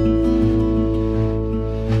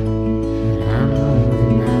 but I'm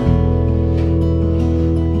moving now.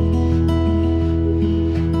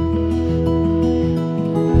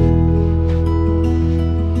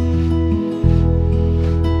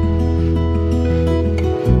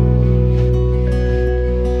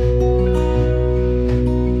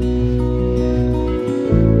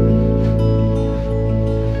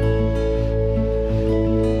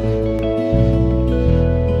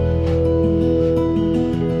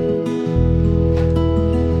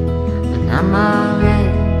 I'm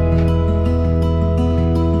alright,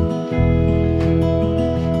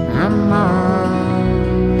 I'm alright,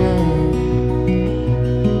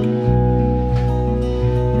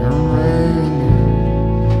 don't worry now.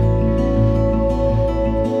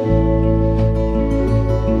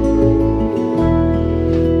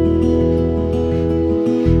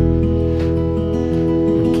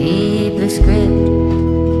 Keep the script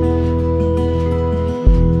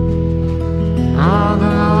all the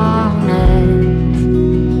long night.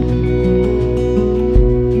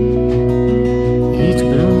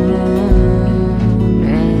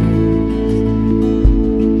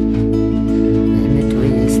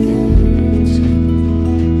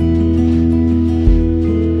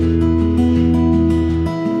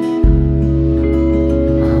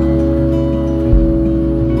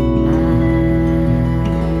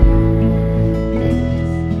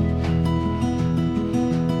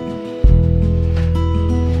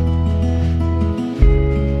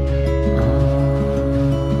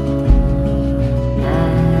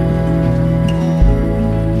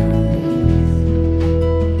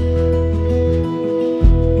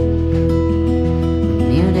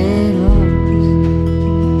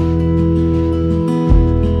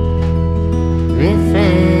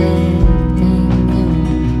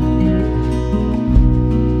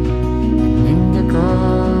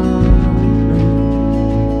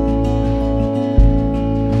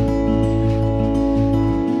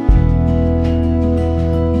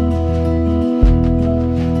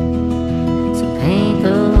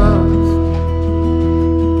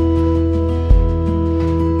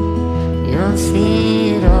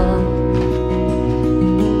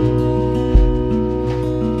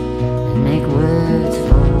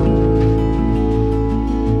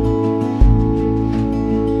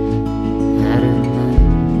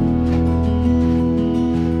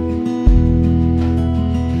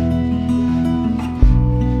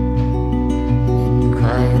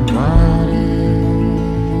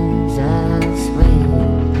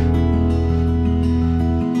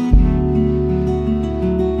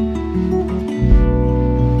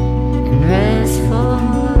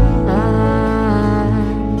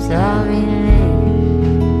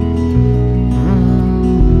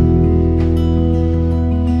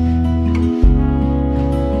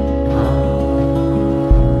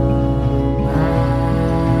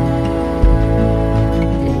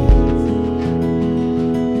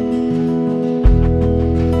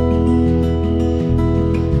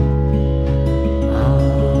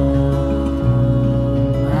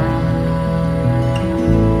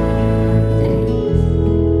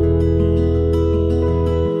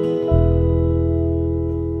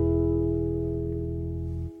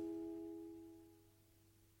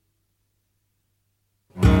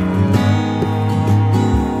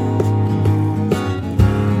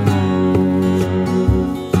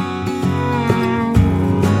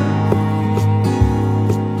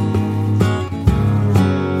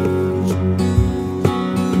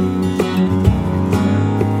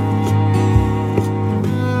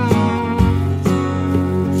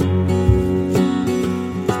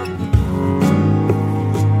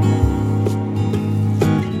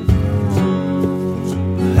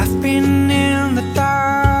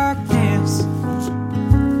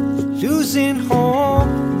 losing hope,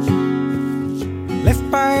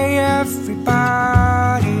 left by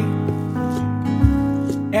everybody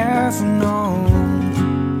ever known,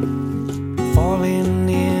 falling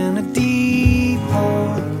in a deep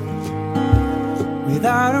hole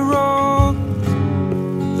without a road.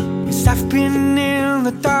 Yes, I've been in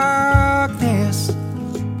the darkness,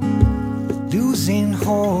 losing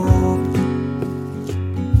hope.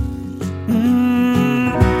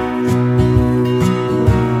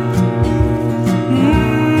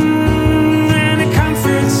 And it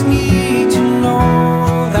comforts me to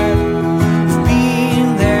know that you've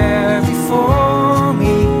been there before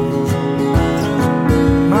me,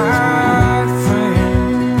 my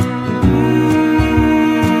friend.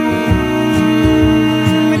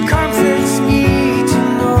 It comforts me to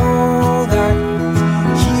know that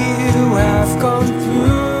you have gone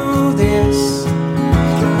through this.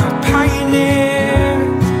 My pioneer,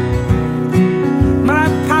 my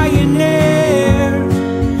pioneer,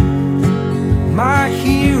 my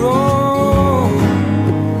hero.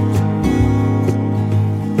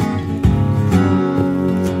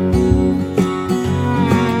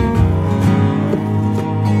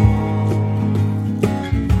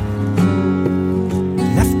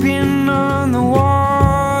 And I've been on the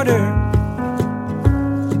water,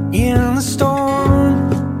 in the storm,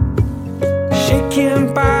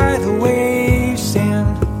 shaken by the waves in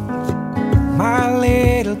my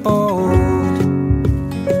little boat.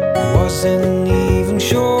 I wasn't even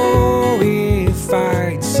sure if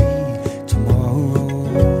I'd see tomorrow.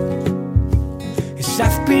 Yes,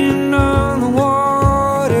 I've been on the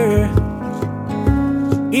water,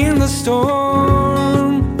 in the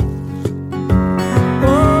storm. Oh.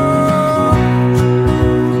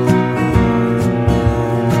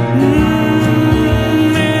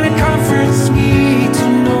 And it comforts me to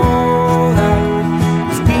know that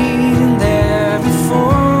you've been there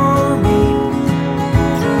before me,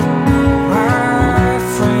 my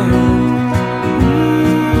friend.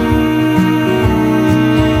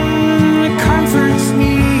 It comforts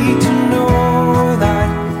me to know that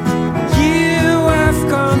you have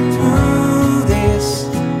gone through this,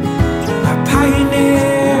 my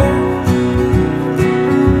pioneer,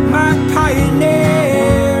 my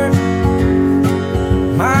pioneer,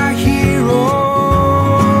 my hero.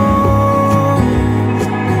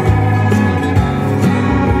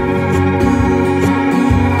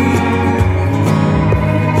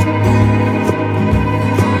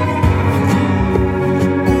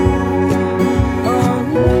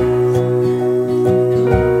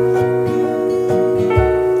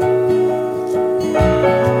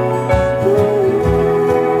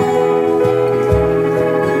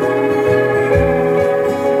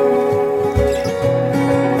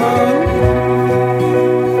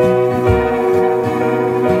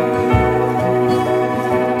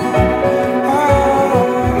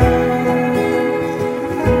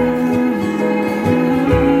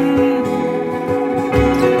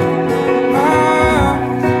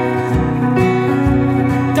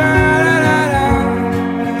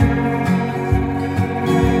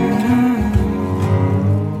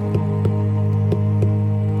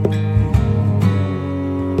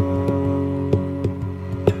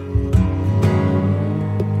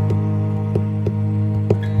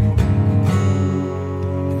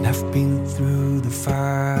 And I've been through the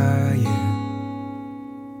fire,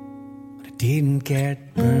 but I didn't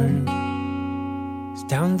get burned. It's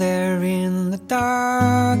down there in the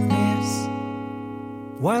darkness.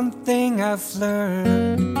 One thing I've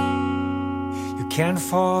learned: you can't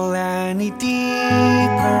fall any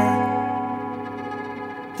deeper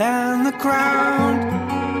than the ground.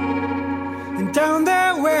 And down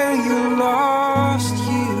there where you lost,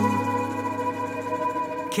 you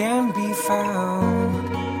can be found.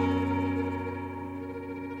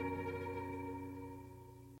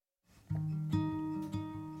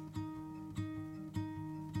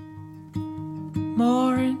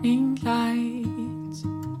 Morning light,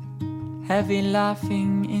 heavy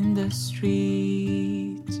laughing in the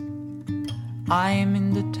street. I am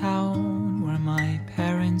in the town where my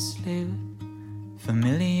parents live,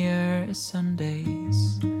 familiar as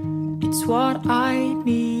Sundays. It's what I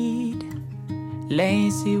need,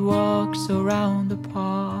 lazy walks around the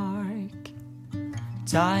park,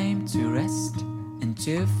 time to rest and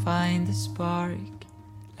to find the spark,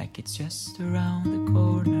 like it's just around the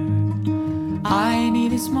corner. I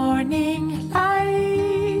need this morning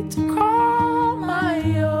light to call my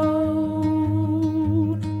own.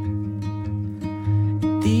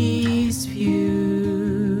 These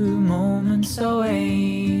few moments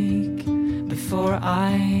awake before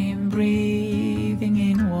I'm breathing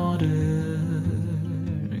in water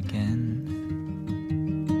again.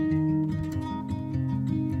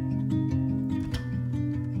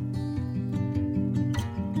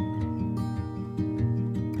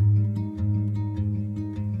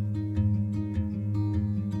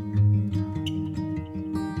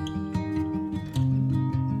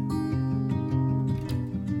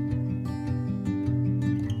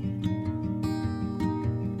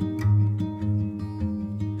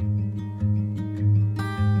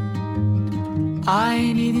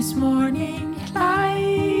 I need this morning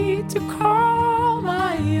light to call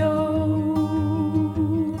my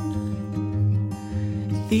own.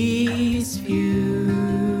 These few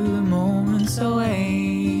moments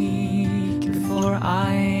awake before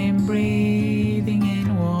I'm breathing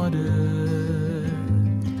in water.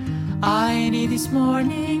 I need this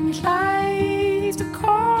morning light to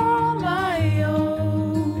call my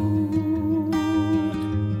own.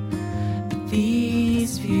 But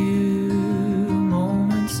these few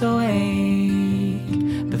moments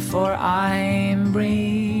awake before I'm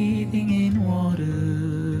breathing in water.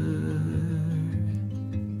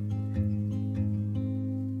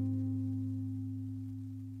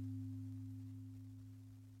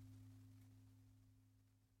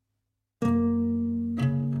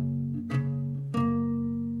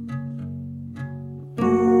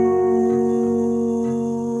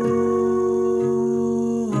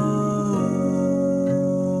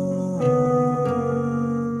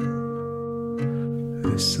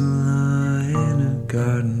 Ursula in a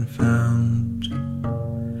garden found a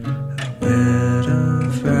bed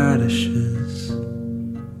of radishes.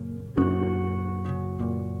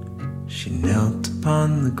 She knelt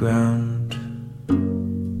upon the ground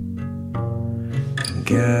and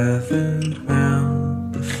gathered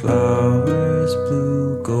round the flowers,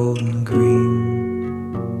 blue, golden, green.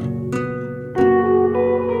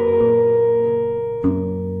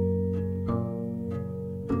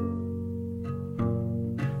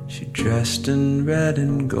 She dressed in red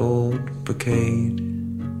and gold brocade,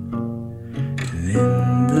 and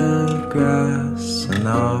in the grass an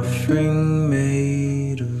offering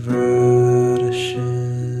made of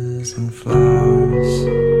radishes and flowers.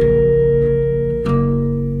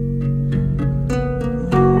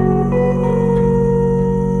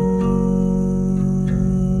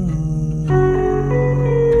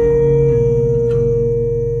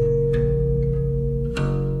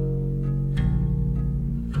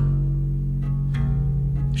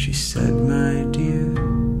 She said, my dear,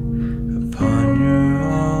 upon your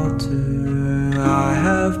altar I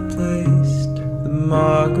have placed the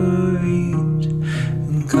marguerite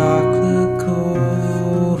and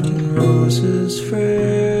coquelicot and roses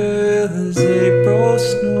frail as April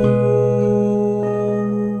snow.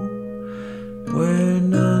 Where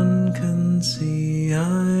none can see,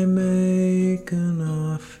 I make an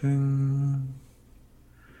offering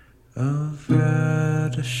of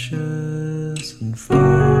radishes and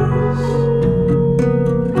flowers.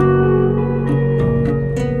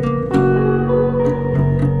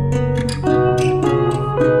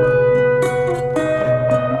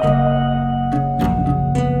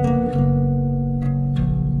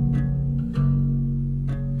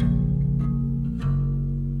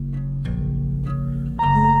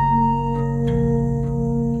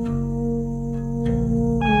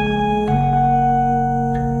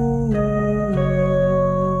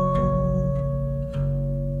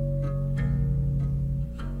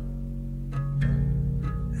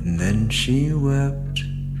 And then she wept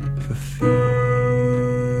for fear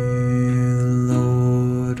the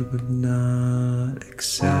Lord would not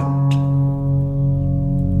accept.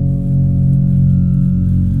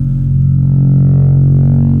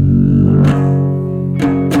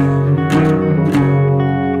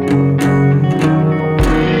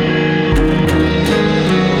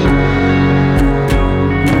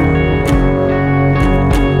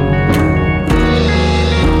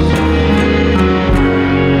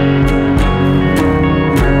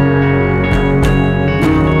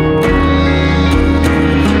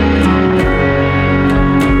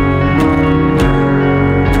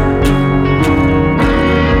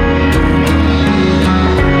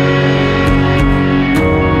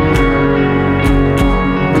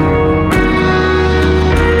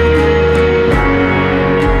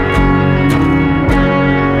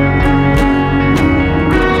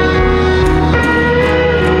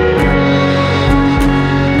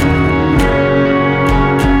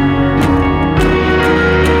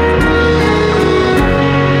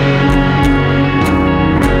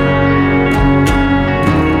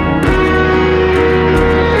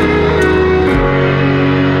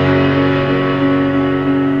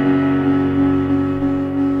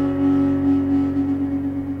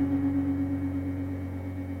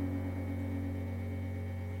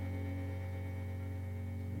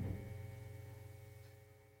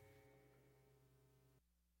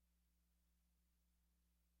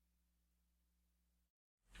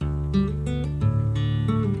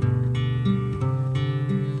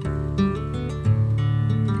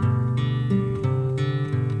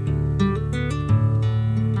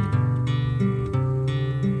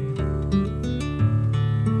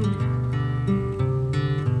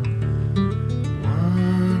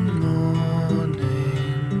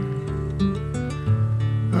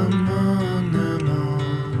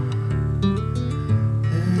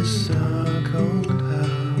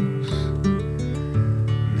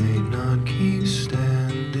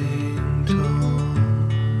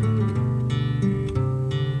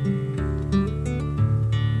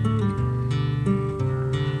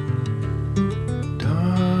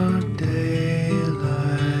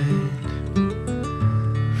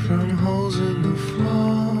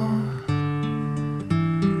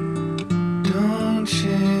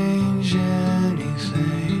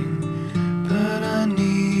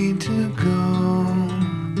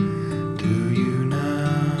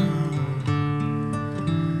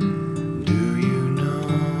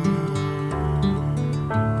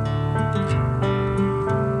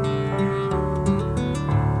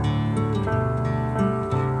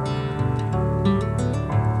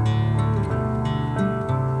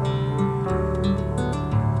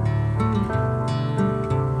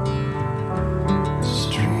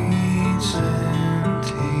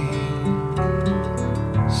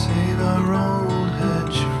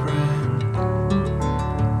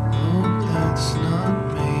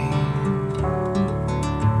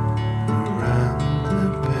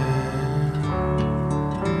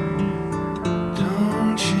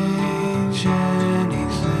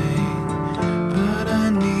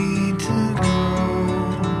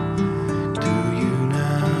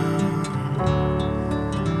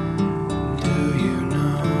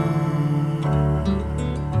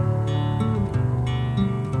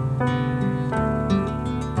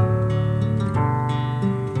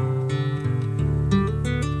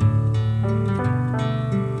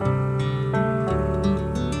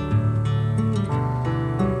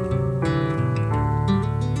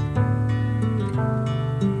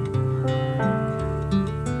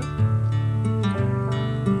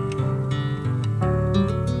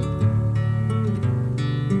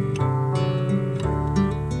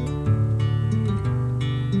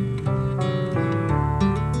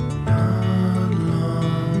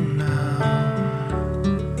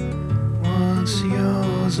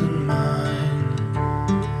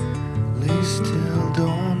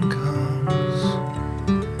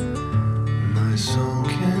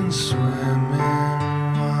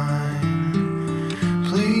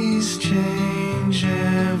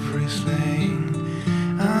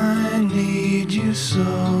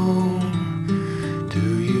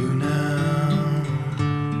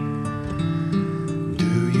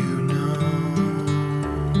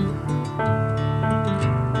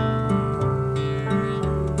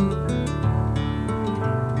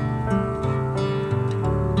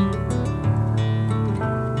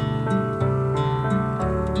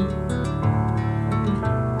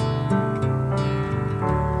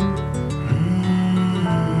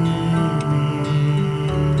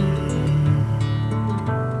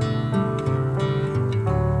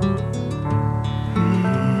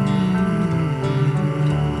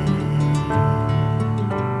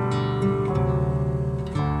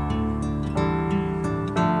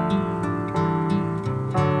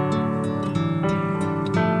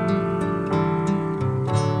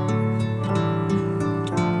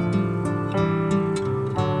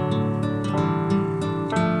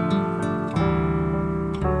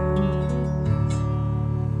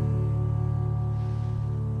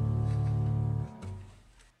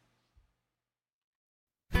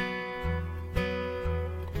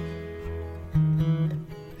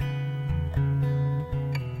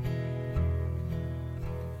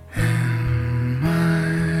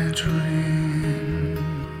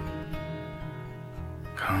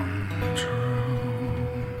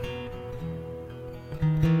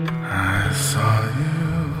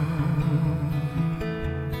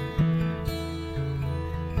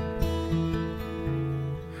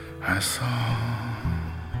 I saw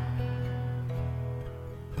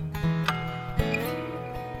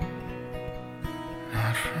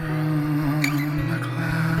not from a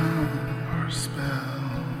cloud or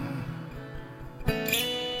spell,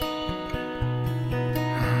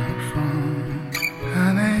 not from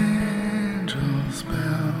an angel's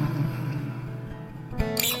bell.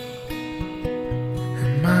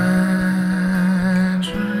 In my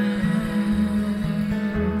dream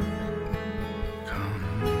come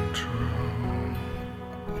true.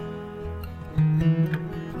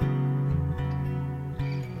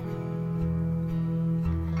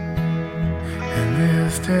 In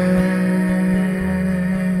this day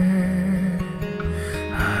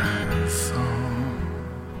I saw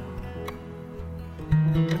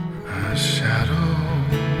a shadow,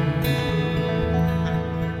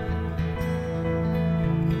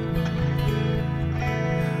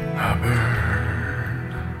 a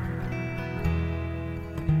bird,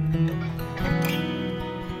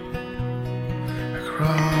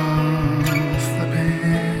 across the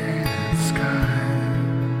painted sky,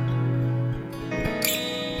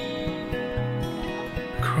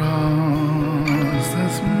 across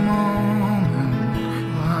this moment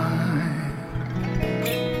fly.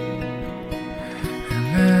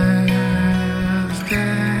 In this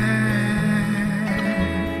day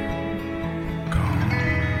gone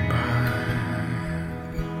by.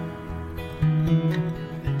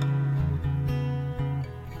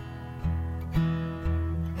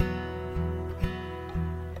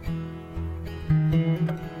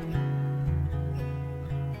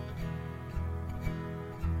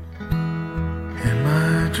 In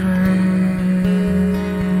my dream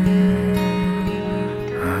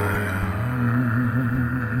I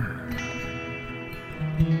heard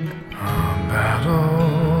a battle,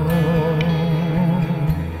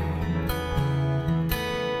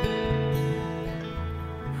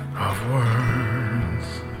 of words,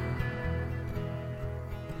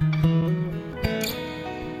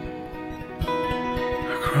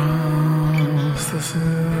 across the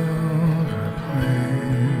silver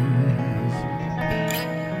plains,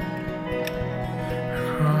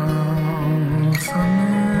 across a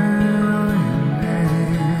million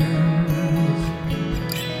names.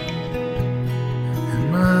 In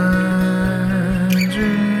my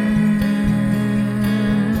dream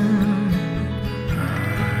I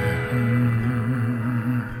heard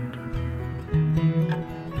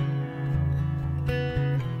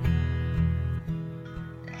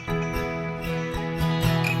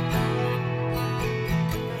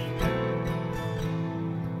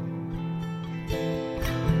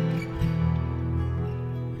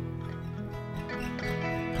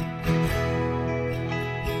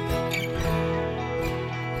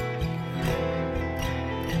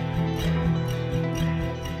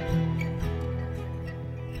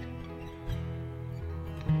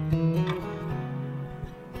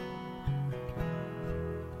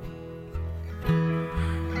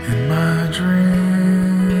in my dream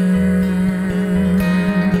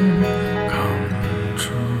come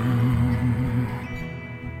true.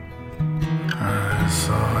 I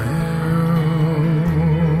saw you,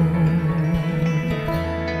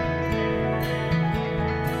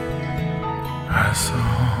 I saw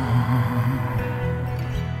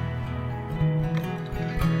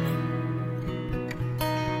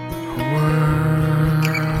a world